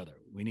fighting each other.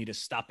 We need to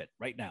stop it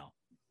right now.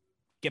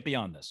 Get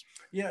beyond this.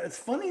 Yeah, it's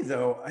funny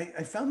though.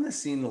 I found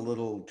this scene a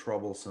little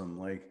troublesome.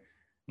 Like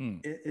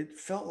it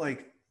felt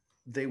like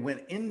they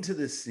went into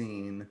the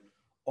scene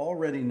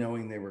already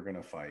knowing they were going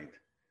to fight.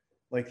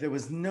 Like there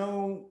was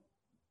no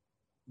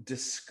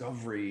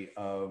discovery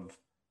of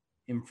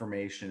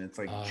information. It's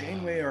like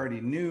Janeway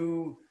already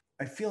knew.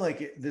 I feel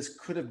like this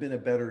could have been a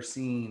better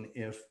scene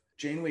if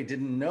Janeway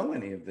didn't know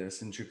any of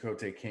this and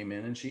Chakotay came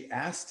in and she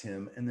asked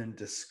him and then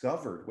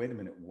discovered, wait a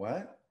minute,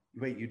 what?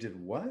 Wait, you did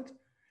what?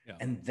 Yeah.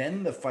 And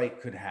then the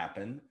fight could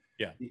happen.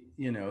 Yeah.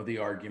 You know, the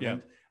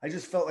argument. Yeah. I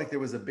just felt like there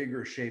was a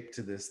bigger shape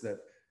to this, that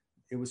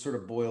it was sort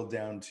of boiled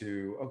down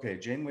to, okay,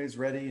 Janeway's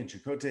ready and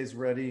Chakotay's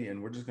ready,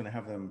 and we're just going to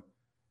have them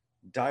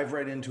dive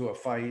right into a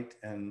fight.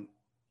 And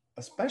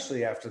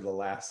especially after the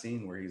last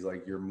scene where he's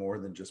like, you're more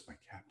than just my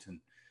captain.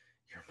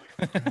 You're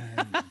my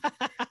friend.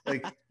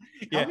 Like,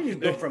 how can you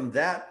go from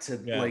that to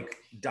like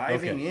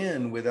diving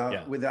in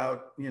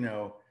without, you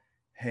know,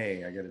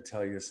 hey, I got to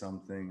tell you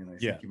something. And I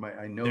think you might,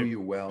 I know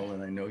you well,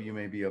 and I know you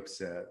may be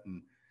upset.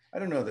 And I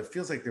don't know, that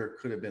feels like there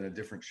could have been a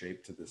different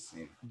shape to this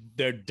scene.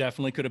 There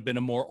definitely could have been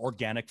a more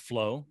organic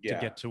flow to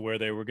get to where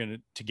they were going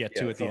to get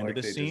to at the end of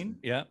the scene.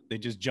 They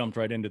just jumped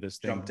right into this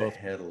thing. Jumped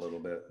ahead a little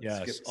bit.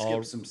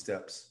 Skip some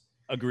steps.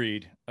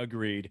 Agreed.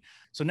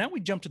 So now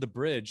we jump to the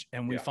bridge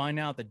and we find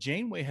out that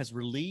Janeway has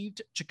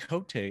relieved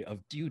Chakotay of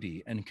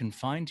duty and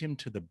confined him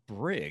to the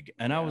brig.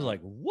 And I was like,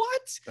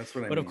 what? That's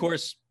what I mean. But of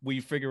course, we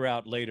figure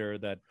out later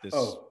that this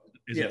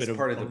is a bit of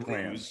part of the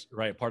plan.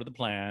 Right, part of the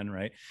plan,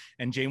 right?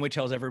 And Janeway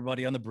tells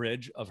everybody on the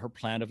bridge of her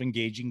plan of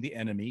engaging the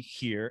enemy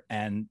here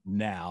and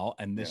now.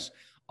 And this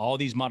all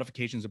these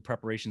modifications and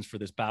preparations for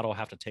this battle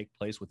have to take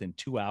place within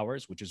 2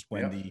 hours, which is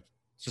when the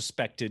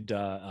suspected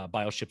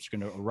bioships are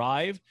going to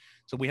arrive.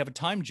 So we have a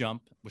time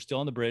jump. We're still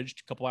on the bridge.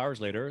 A couple hours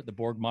later, the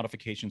Borg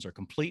modifications are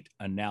complete,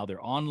 and now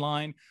they're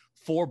online.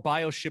 4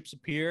 bioships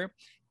appear.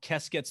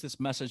 Kes gets this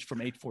message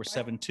from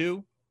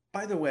 8472.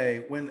 By the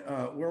way, when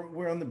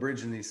we're on the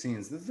bridge in these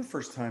scenes, this is the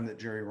first time that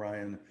Jeri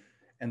Ryan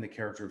and the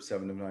character of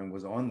 7 of 9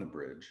 was on the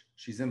bridge.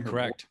 She's in her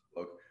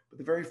book, but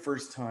the very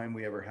first time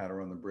we ever had her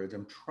on the bridge,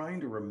 I'm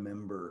trying to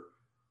remember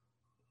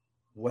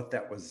what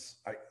that was.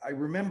 I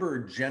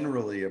remember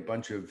generally a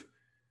bunch of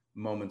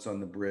moments on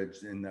the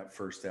bridge in that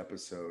first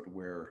episode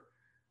where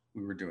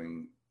we were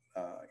doing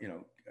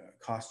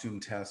costume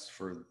tests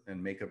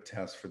and makeup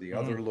tests for the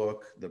other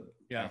look,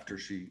 after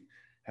she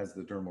has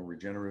the dermal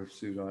regenerative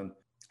suit on.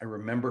 I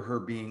remember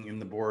her being in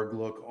the Borg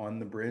look on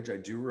the bridge. I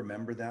do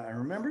remember that. I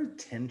remember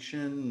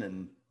tension,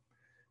 and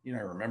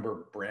I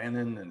remember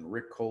Brannon and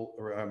Rick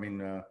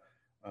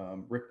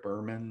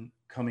Berman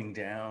coming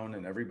down,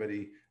 and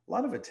everybody, a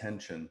lot of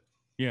attention.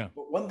 Yeah.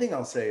 But one thing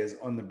I'll say is,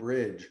 on the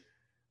bridge,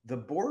 the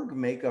Borg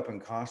makeup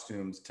and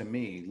costumes, to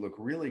me, look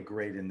really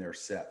great in their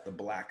set. The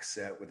black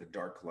set with the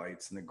dark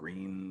lights and the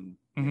green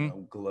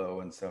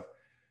glow and stuff.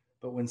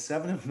 But when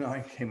 7 of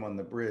 9 came on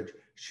the bridge,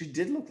 she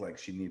did look like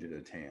she needed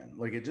a tan.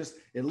 Like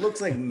it looks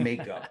like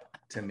makeup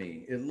to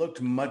me. It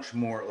looked much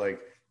more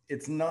like,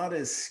 it's not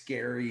as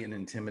scary and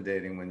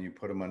intimidating when you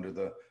put them under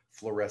the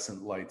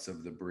fluorescent lights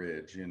of the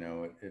bridge.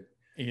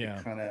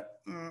 It kind of,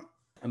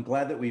 I'm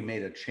glad that we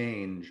made a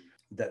change,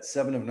 that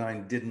 7 of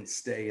 9 didn't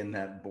stay in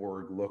that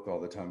Borg look all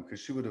the time,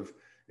 because it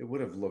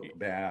would have looked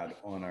bad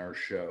on our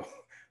show,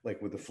 like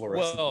with the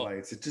fluorescent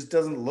lights. It just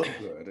doesn't look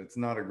good. It's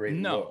not a great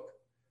look.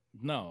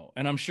 No.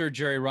 And I'm sure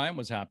Jeri Ryan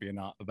was happy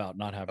about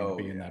not having to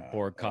be in that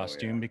Borg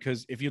costume,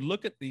 because if you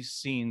look at these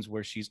scenes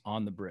where she's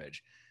on the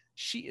bridge,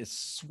 she is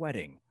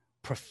sweating,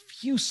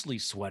 profusely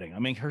sweating. I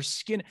mean, her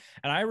skin.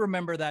 And I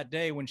remember that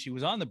day when she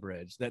was on the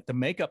bridge, that the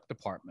makeup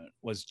department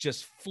was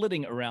just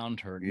flitting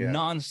around her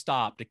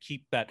nonstop to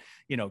keep that,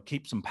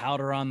 keep some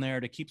powder on there,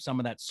 to keep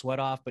some of that sweat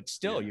off. But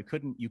still, you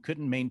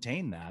couldn't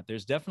maintain that.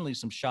 There's definitely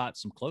some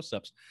shots, some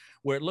close-ups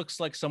where it looks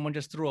like someone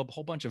just threw a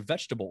whole bunch of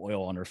vegetable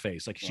oil on her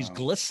face. Like she's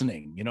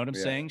glistening. You know what I'm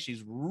saying?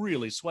 She's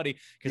really sweaty,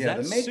 because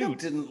that the makeup suit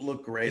didn't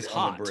look great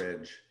on the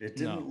bridge. It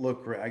didn't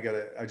look great.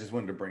 I just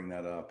wanted to bring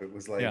that up. It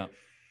was like,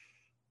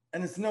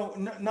 and it's not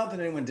that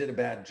anyone did a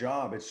bad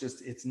job. It's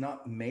just, it's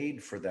not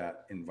made for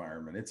that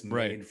environment. It's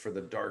made for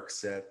the dark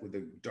set with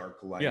the dark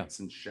lights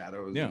and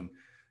shadows and,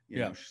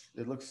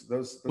 it looks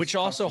those which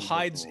also costumes look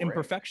hides great.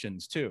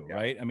 imperfections too,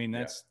 right? I mean,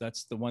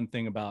 that's the one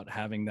thing about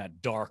having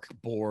that dark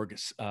Borg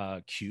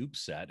cube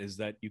set, is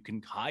that you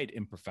can hide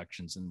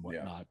imperfections and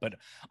whatnot. But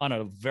on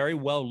a very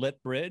well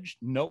lit bridge,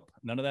 nope,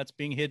 none of that's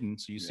being hidden,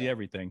 so you see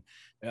everything.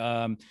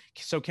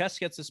 So Kes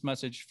gets this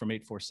message from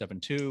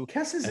 8472.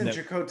 Kes is in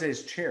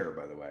Chakotay's chair,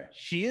 by the way.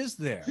 She is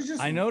there.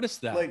 I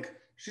noticed that. Like,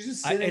 she's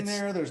just sitting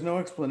there. There's no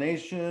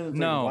explanation. It's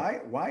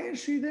like, why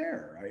is she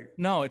there?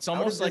 No, it's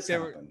almost like they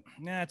were.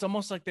 Yeah, it's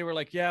almost like they were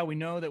like, yeah, we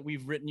know that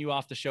we've written you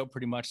off the show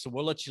pretty much, so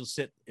we'll let you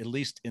sit at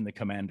least in the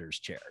commander's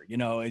chair.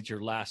 It's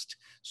your last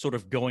sort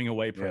of going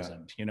away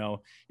present.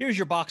 Here's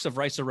your box of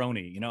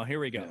rice-a-roni. Here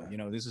we go.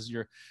 This is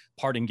your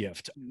parting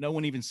gift. No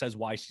one even says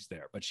why she's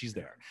there, but she's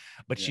there.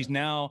 But she's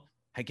now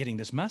getting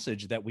this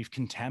message that we've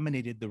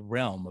contaminated the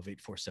realm of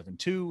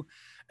 8472,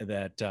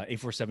 that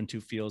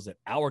 8472 feels that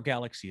our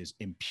galaxy is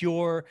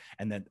impure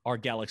and that our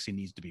galaxy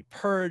needs to be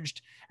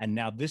purged. And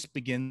now this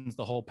begins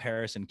the whole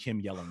Paris and Kim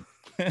yelling.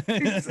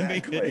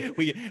 Exactly.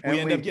 we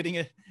end up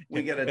getting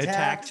we get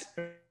attacked,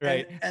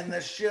 right? And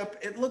the ship,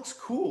 it looks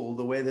cool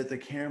the way that the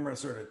camera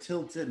sort of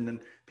tilted and then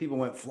people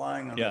went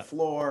flying on the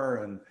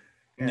floor and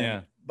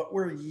but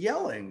we're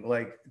yelling.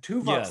 Like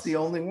Tuvok's the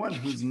only one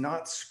who's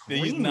not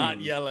screaming. He's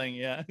not yelling.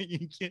 Yeah.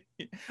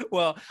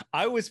 Well,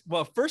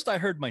 first I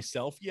heard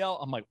myself yell.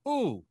 I'm like,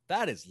 ooh,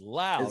 that is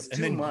loud. It's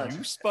and then much.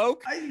 You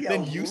spoke.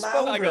 Then you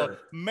spoke. I go,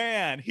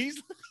 man,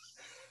 he's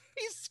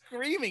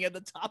screaming at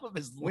the top of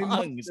his lungs. We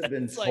must have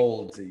been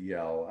told to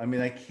yell. I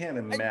mean, I can't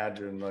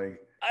imagine.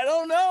 I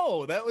don't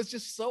know. That was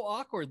just so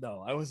awkward,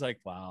 though. I was like,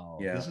 wow,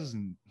 this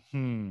isn't.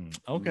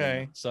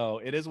 Okay. So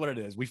it is what it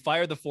is. We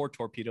fired the 4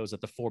 torpedoes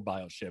at the 4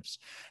 bioships.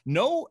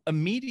 No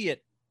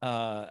immediate.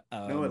 No,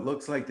 it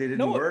looks like they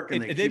didn't work,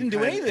 and they didn't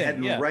do anything.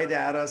 Heading right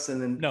at us, and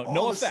then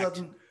no of effect. A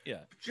sudden,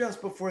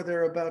 just before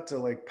they're about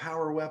to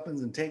power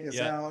weapons and take us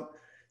out,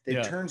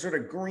 they turn sort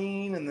of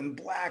green and then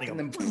black, and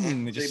then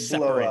boom, they just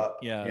blow up.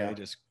 Yeah,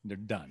 they're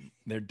done.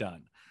 They're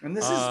done. And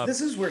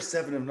this is where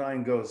 7 of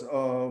 9 goes.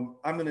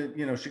 I'm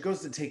gonna, she goes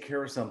to take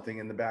care of something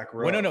in the back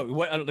row. Well, no.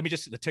 Let me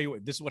just tell you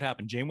what. This is what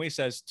happened. Janeway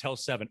tell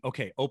 7,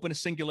 okay, open a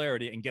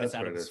singularity and get us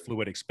out of this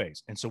fluidic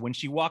space. And so when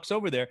she walks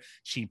over there,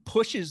 she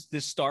pushes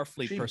this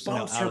Starfleet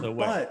personnel out of the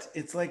way. Butt.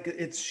 It's like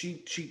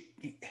she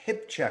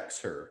hip checks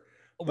her.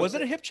 Was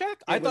it a hip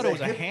check? I thought it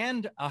was a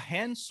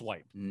hand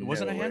swipe. It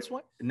wasn't a hand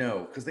swipe?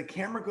 No, because the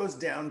camera goes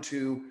down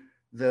to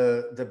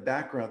the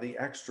background, the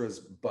extra's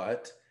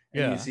butt.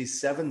 And you see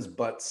 7's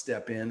butt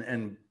step in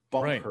and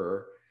bump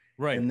her.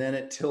 Right. And then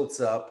it tilts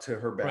up to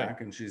her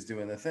back and she's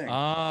doing the thing.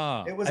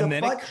 It was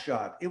a butt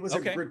shot. It was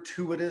a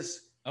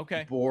gratuitous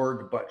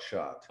Borg butt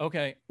shot.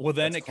 Okay. Well,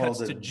 then it cuts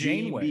to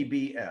Janeway.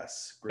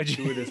 GBBS,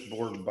 gratuitous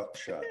Borg butt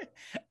shot.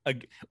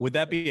 Would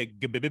that be a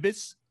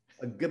Gubbins?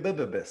 A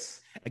Gubbins.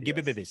 A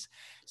Gubbins.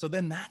 So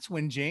then that's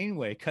when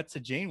Janeway cuts to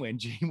Janeway, and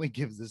Janeway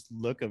gives this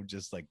look of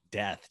just like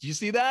death. Do you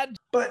see that?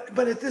 But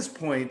at this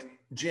point,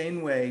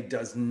 Janeway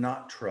does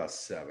not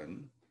trust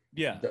 7.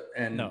 Yeah.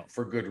 And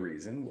for good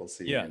reason. We'll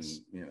see.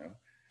 Yes. And,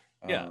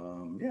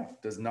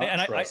 does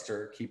not trust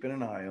her, keeping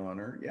an eye on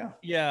her. Yeah.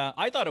 Yeah.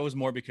 I thought it was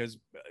more because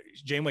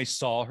Janeway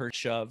saw her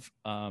shove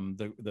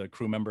the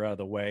crew member out of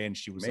the way, and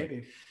she was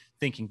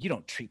thinking, you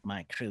don't treat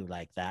my crew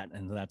like that.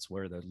 And that's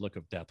where the look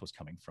of death was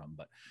coming from.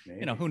 But,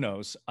 who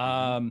knows?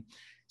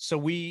 So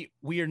we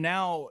are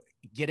now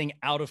getting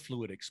out of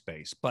fluidic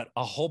space, but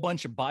a whole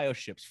bunch of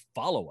bioships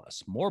follow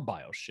us, more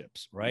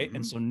bioships, right?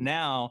 And so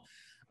now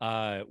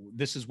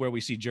this is where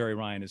we see Jeri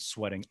Ryan is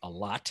sweating a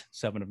lot,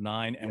 7 of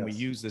 9, and we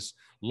use this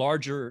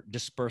larger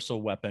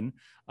dispersal weapon,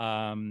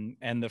 and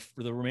the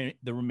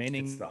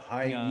remaining it's the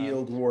high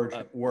yield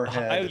warhead.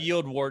 High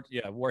yield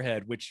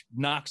warhead, which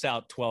knocks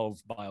out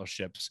 12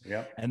 bioships.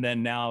 And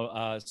then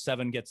now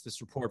 7 gets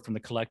this report from the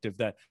collective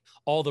that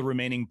all the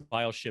remaining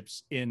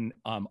bioships in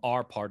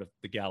our part of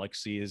the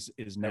galaxy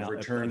is now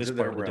returned this to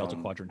part their of the Delta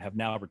realm. Quadrant have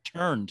now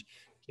returned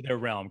to their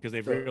realm, because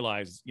they've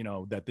realized,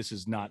 that this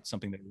is not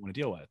something that we want to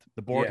deal with.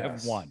 The Borg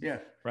have won.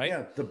 Right?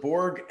 Yeah. The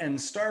Borg and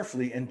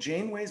Starfleet, and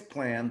Janeway's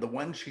plan, the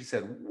one she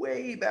said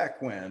way back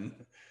when,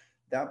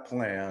 that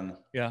plan,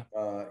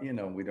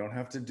 we don't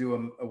have to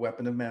do a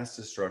weapon of mass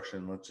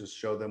destruction. Let's just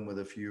show them with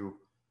a few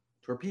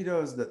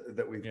torpedoes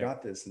that we've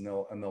got this, and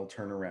they'll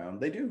turn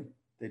around. They do.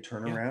 They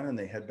turn around and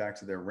they head back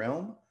to their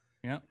realm.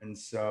 Yeah. And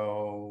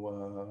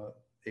so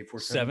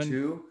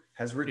 8472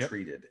 has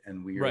retreated,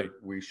 and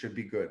we should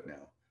be good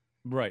now.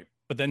 Right.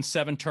 But then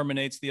 7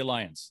 terminates the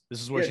alliance.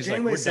 This is where she's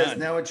Janeway like, says, done.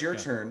 Now it's your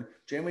turn.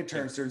 Janeway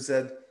turns to her and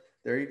said,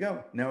 there you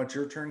go. Now it's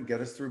your turn.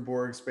 Get us through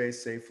Borg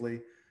space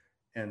safely.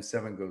 And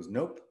 7 goes,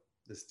 nope.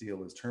 This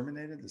deal is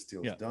terminated. This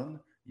deal is done.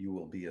 You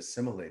will be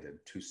assimilated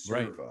to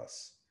serve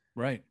us.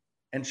 Right.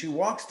 And she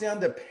walks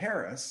down to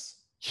Paris.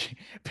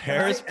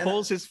 Paris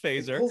pulls his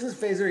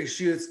phaser. He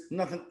shoots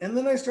nothing. And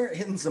then I start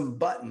hitting some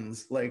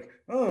buttons like,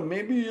 oh,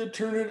 maybe you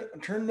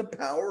turn the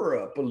power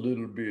up a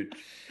little bit.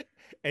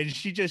 And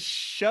she just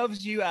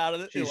shoves you out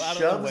of the way. She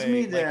shoves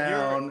me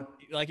down.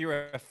 Like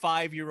you're a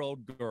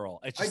 5-year-old girl.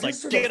 It's just like,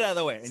 get out of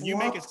the way. And you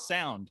make a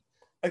sound.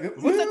 I go,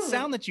 what's that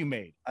sound that you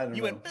made? I don't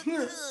you know.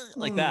 Went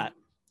like that.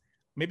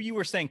 Maybe you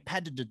were saying I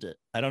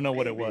don't know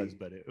what it was,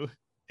 but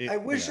I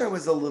wish I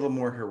was a little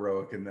more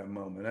heroic in that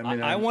moment. I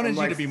mean, I wanted I'm you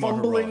like to be more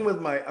fumbling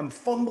heroic. I'm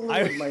fumbling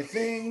with my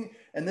thing,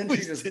 and then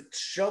she just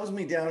shoves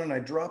me down, and I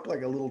drop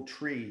like a little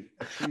tree,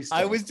 a tree stump.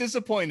 I was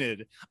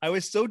disappointed. I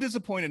was so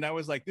disappointed. I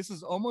was like, this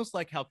is almost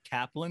like how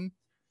Kaplan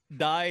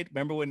died.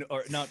 Remember when?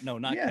 Or not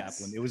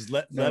Kaplan. It was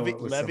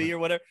Levy or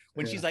whatever.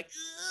 When she's like,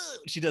 ugh,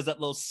 she does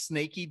that little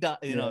snaky, that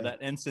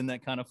ensign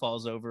that kind of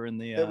falls over in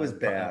the. That was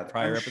bad.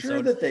 Prior I'm episode.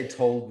 sure that they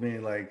told me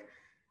like,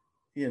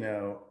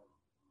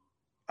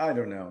 I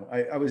don't know.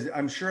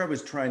 I'm sure I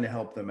was trying to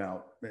help them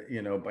out,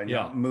 by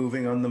not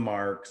moving on the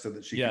mark so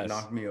that she could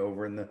knock me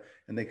over and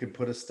they could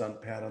put a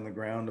stunt pad on the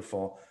ground to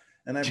fall.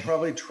 And I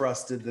probably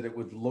trusted that it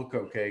would look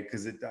okay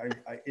because it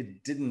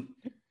didn't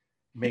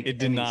make it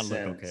did any not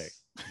sense, look okay.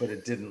 But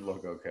it didn't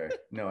look okay.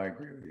 No, I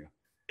agree with you.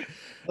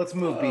 Let's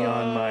move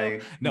beyond my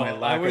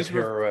lack of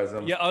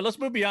heroism. Yeah, let's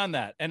move beyond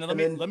that. And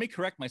let me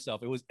correct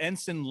myself. It was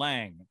Ensign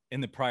Lang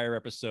in the prior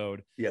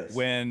episode. Yes.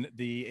 When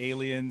the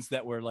aliens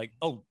that were like,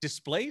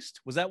 displaced?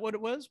 Was that what it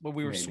was? When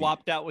we were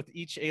swapped out with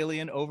each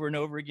alien over and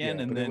over again,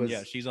 and then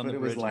she's on the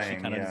bridge. And she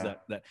kind of does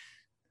that.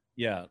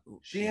 Yeah.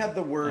 She had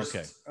the worst.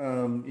 Death.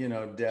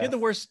 She had the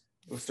worst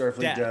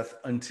Starfleet death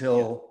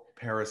until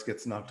Paris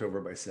gets knocked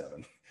over by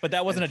 7. But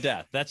that wasn't a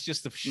death. That's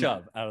just a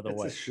shove out of the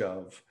way. It's a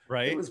shove,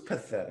 right? It was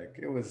pathetic.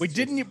 It was.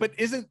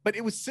 But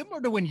it was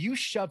similar to when you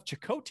shoved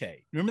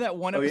Chakotay. Remember that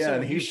one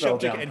episode? And he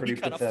shoved down and he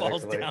kind of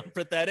falls down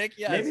pathetic.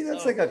 Yeah. Maybe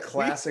that's like a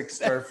classic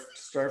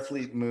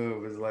Starfleet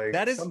move. Is like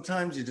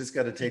sometimes you just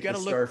got to take the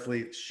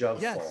Starfleet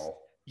shove fall.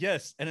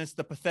 Yes, and it's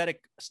the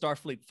pathetic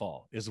Starfleet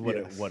fall is what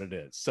it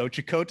is. So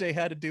Chakotay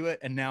had to do it,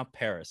 and now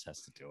Paris has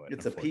to do it.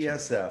 It's a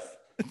PSF.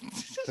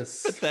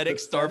 Pathetic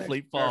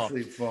Starfleet fall.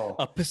 Starfleet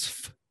fall.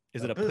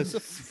 Is it a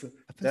pissif?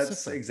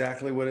 That's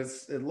exactly what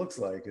it looks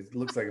like. It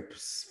looks like a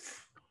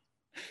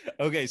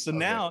Okay, so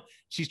now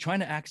she's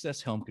trying to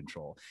access helm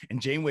control, and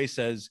Janeway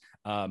says,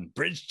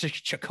 "Bridge to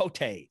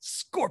Chakotay,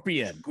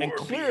 Scorpion," and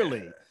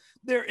clearly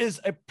there is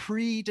a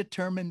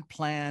predetermined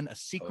plan, a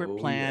secret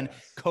plan,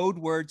 code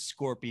word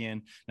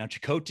Scorpion. Now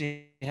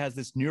Chakotay has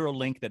this neural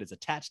link that is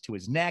attached to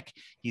his neck.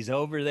 He's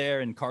over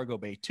there in Cargo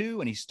Bay 2,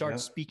 and he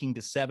starts speaking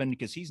to 7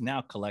 because he's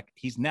now part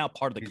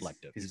of the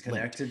collective. He's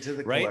connected linked, to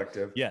the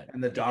collective. Yeah.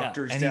 And the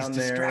doctor's and down he's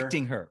there.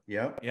 distracting her.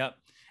 Yep.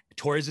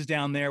 Torres is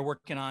down there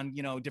working on,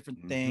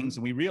 different things.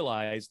 And we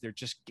realize they're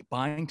just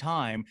buying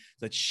time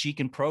that she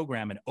can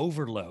program an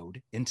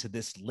overload into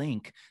this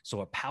link.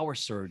 So a power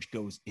surge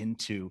goes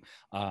into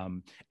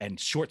and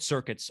short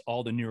circuits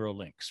all the neural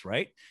links,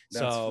 right?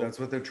 That's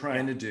what they're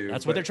trying to do.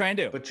 That's what they're trying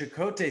to do. But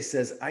Chakotay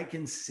says, I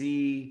can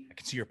see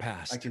your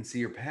past. I can see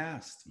your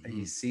past. Mm-hmm.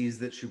 He sees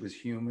that she was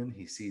human.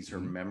 He sees her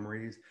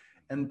memories.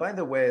 And by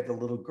the way, the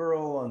little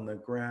girl on the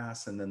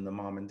grass, and then the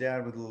mom and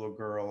dad with the little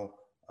girl,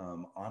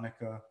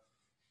 Annika,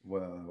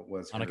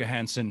 was Annika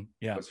Hansen,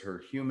 was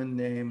her human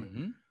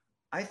name.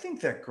 I think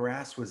that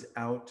grass was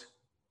out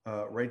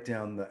right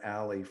down the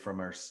alley from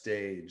our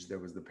stage. There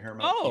was the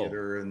Paramount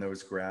Theater, and there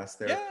was grass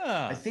there.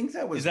 Yeah, I think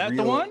that was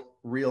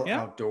real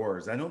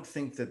outdoors. I don't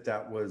think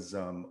that was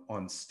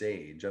on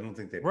stage. I don't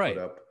think they put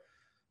up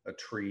a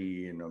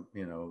tree and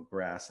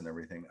grass and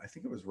everything. I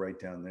think it was right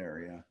down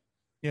there.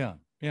 Yeah.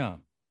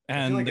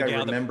 And I feel like I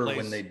remember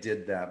when they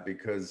did that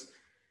because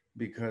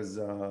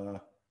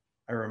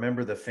I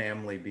remember the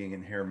family being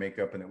in hair and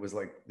makeup, and it was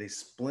like they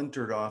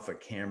splintered off a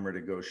camera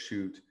to go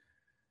shoot.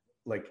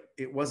 Like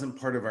it wasn't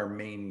part of our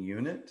main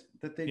unit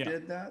that they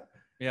did that.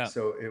 Yeah.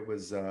 So it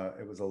was a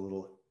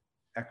little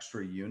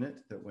extra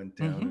unit that went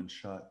down and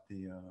shot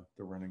the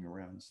running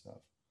around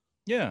stuff.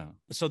 Yeah.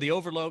 So the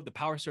overload, the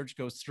power surge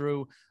goes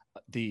through.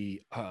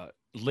 The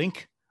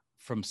link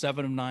from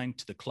 7 of 9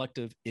 to the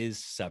collective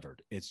is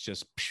severed. It's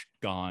just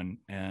gone,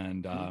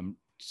 and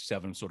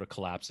 7 sort of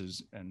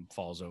collapses and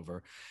falls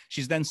over.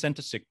 She's then sent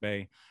to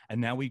sickbay,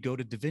 and now we go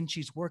to Da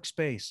Vinci's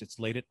workspace. It's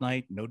late at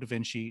night, no Da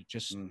Vinci,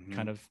 just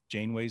kind of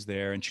Janeway's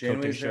there, and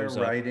Chakotay shows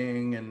up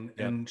writing,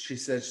 and she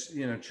says,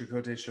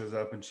 Chakotay shows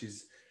up, and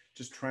she's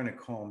just trying to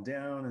calm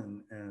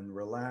down and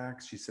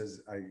relax. She says,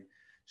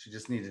 she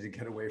just needed to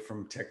get away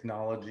from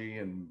technology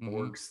and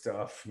Borg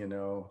stuff,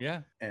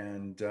 Yeah.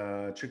 And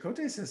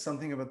Chakotay says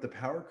something about the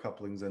power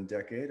couplings on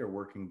Deck 8 are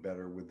working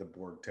better with the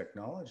Borg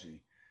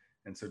technology.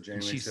 And so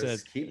Janeway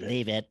says, keep it.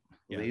 Leave it.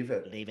 Leave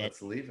it. Leave it.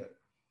 Let's leave it.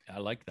 I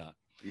like that.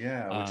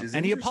 Yeah. Which is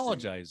and he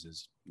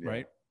apologizes,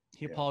 right?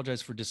 He Yeah.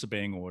 apologized for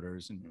disobeying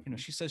orders. And,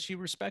 she says she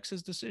respects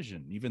his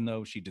decision, even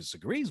though she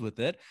disagrees with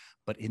it.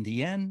 But in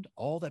the end,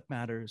 all that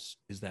matters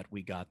is that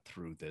we got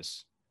through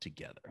this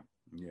together.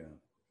 Yeah.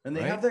 And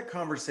they have that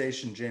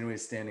conversation.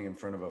 Janeway's standing in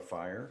front of a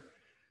fire,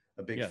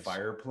 a big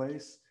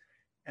fireplace.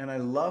 And I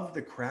love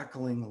the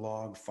crackling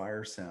log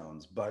fire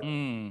sounds, but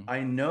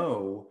I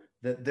know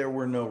that there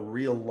were no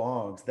real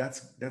logs.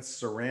 That's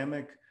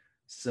ceramic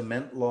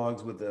cement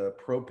logs with a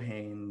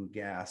propane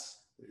gas.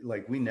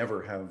 Like we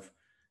never have,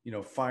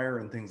 fire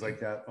and things like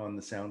that on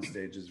the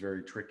soundstage is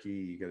very tricky.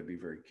 You got to be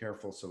very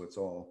careful. So it's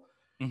all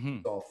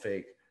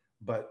fake.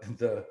 But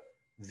the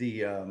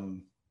the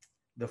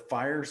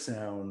fire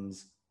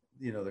sounds,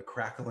 you know, the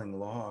crackling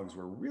logs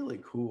were really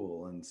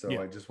cool. And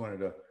so I just wanted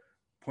to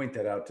point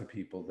that out to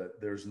people, that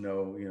there's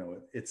no, you know,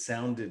 it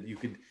sounded, you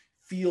could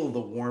feel the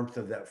warmth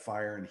of that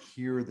fire and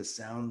hear the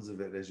sounds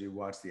of it as you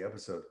watch the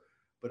episode,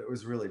 but it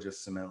was really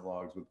just cement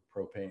logs with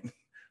propane.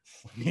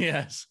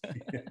 Yes.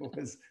 it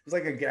was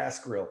like a gas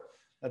grill.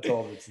 That's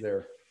all that's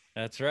there.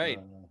 That's right.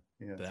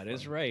 Yeah, that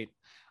is right.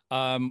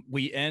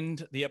 We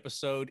end the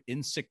episode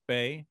in sick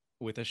bay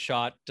with a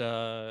shot,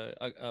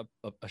 a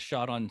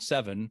shot on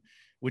Seven,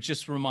 which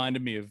just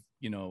reminded me of,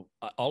 you know,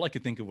 all I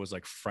could think of was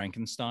like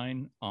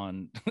Frankenstein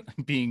on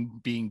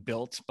being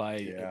built by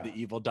the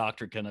evil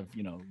doctor, kind of,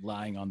 you know,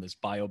 lying on this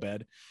bio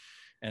bed.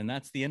 And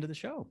that's the end of the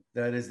show.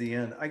 That is the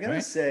end. I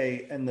gotta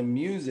say, and the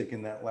music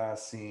in that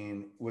last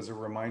scene was a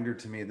reminder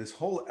to me, this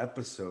whole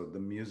episode, the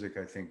music,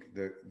 I think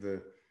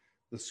the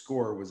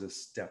score was a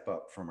step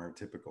up from our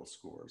typical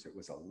scores. It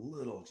was a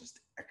little just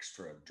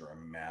extra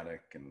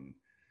dramatic and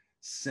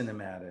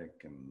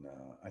cinematic, and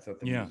I thought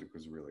the music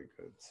was really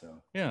good.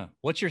 So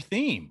what's your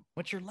theme?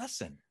 What's your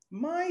lesson?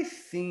 My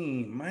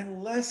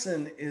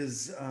lesson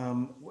is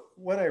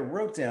what I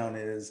wrote down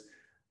is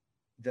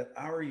that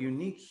our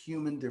unique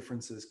human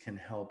differences can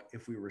help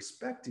if we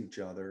respect each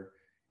other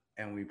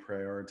and we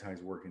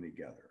prioritize working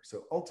together.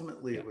 So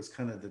ultimately it was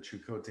kind of the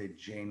Chakotay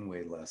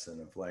Janeway lesson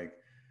of like,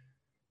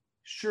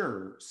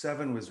 sure,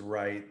 Seven was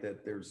right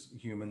that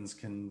humans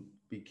can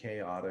be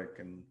chaotic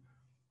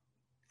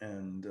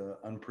and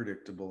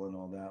unpredictable and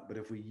all that. But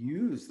if we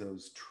use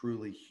those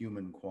truly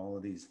human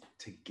qualities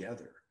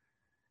together,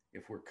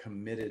 if we're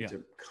committed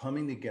to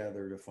coming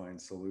together to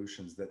find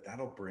solutions,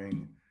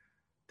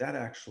 that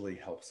actually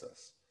helps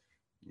us.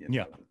 You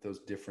know, those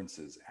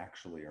differences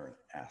actually are an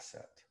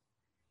asset.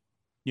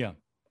 Yeah,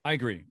 I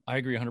agree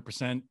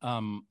 100%.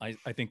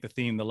 I think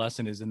the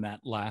lesson is in that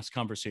last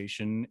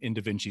conversation in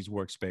Da Vinci's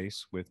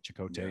workspace with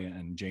Chakotay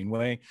and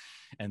Janeway,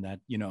 and that,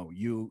 you know,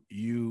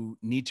 you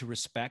need to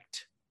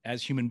respect,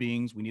 as human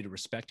beings, we need to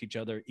respect each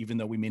other, even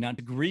though we may not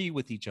agree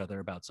with each other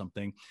about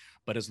something,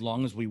 but as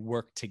long as we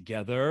work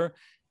together,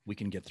 we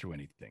can get through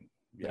anything.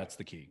 That's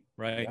the key,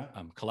 right?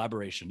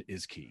 Collaboration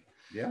is key.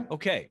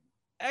 Okay.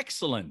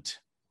 Excellent.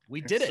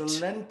 We did it.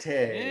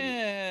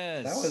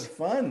 Yes. That was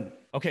fun.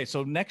 Okay.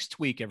 So next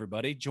week,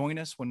 everybody, join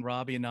us when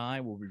Robbie and I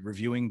will be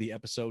reviewing the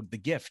episode, The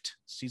Gift,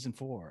 season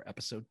 4,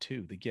 episode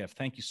 2, The Gift.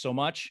 Thank you so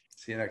much.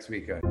 See you next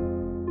week, guys.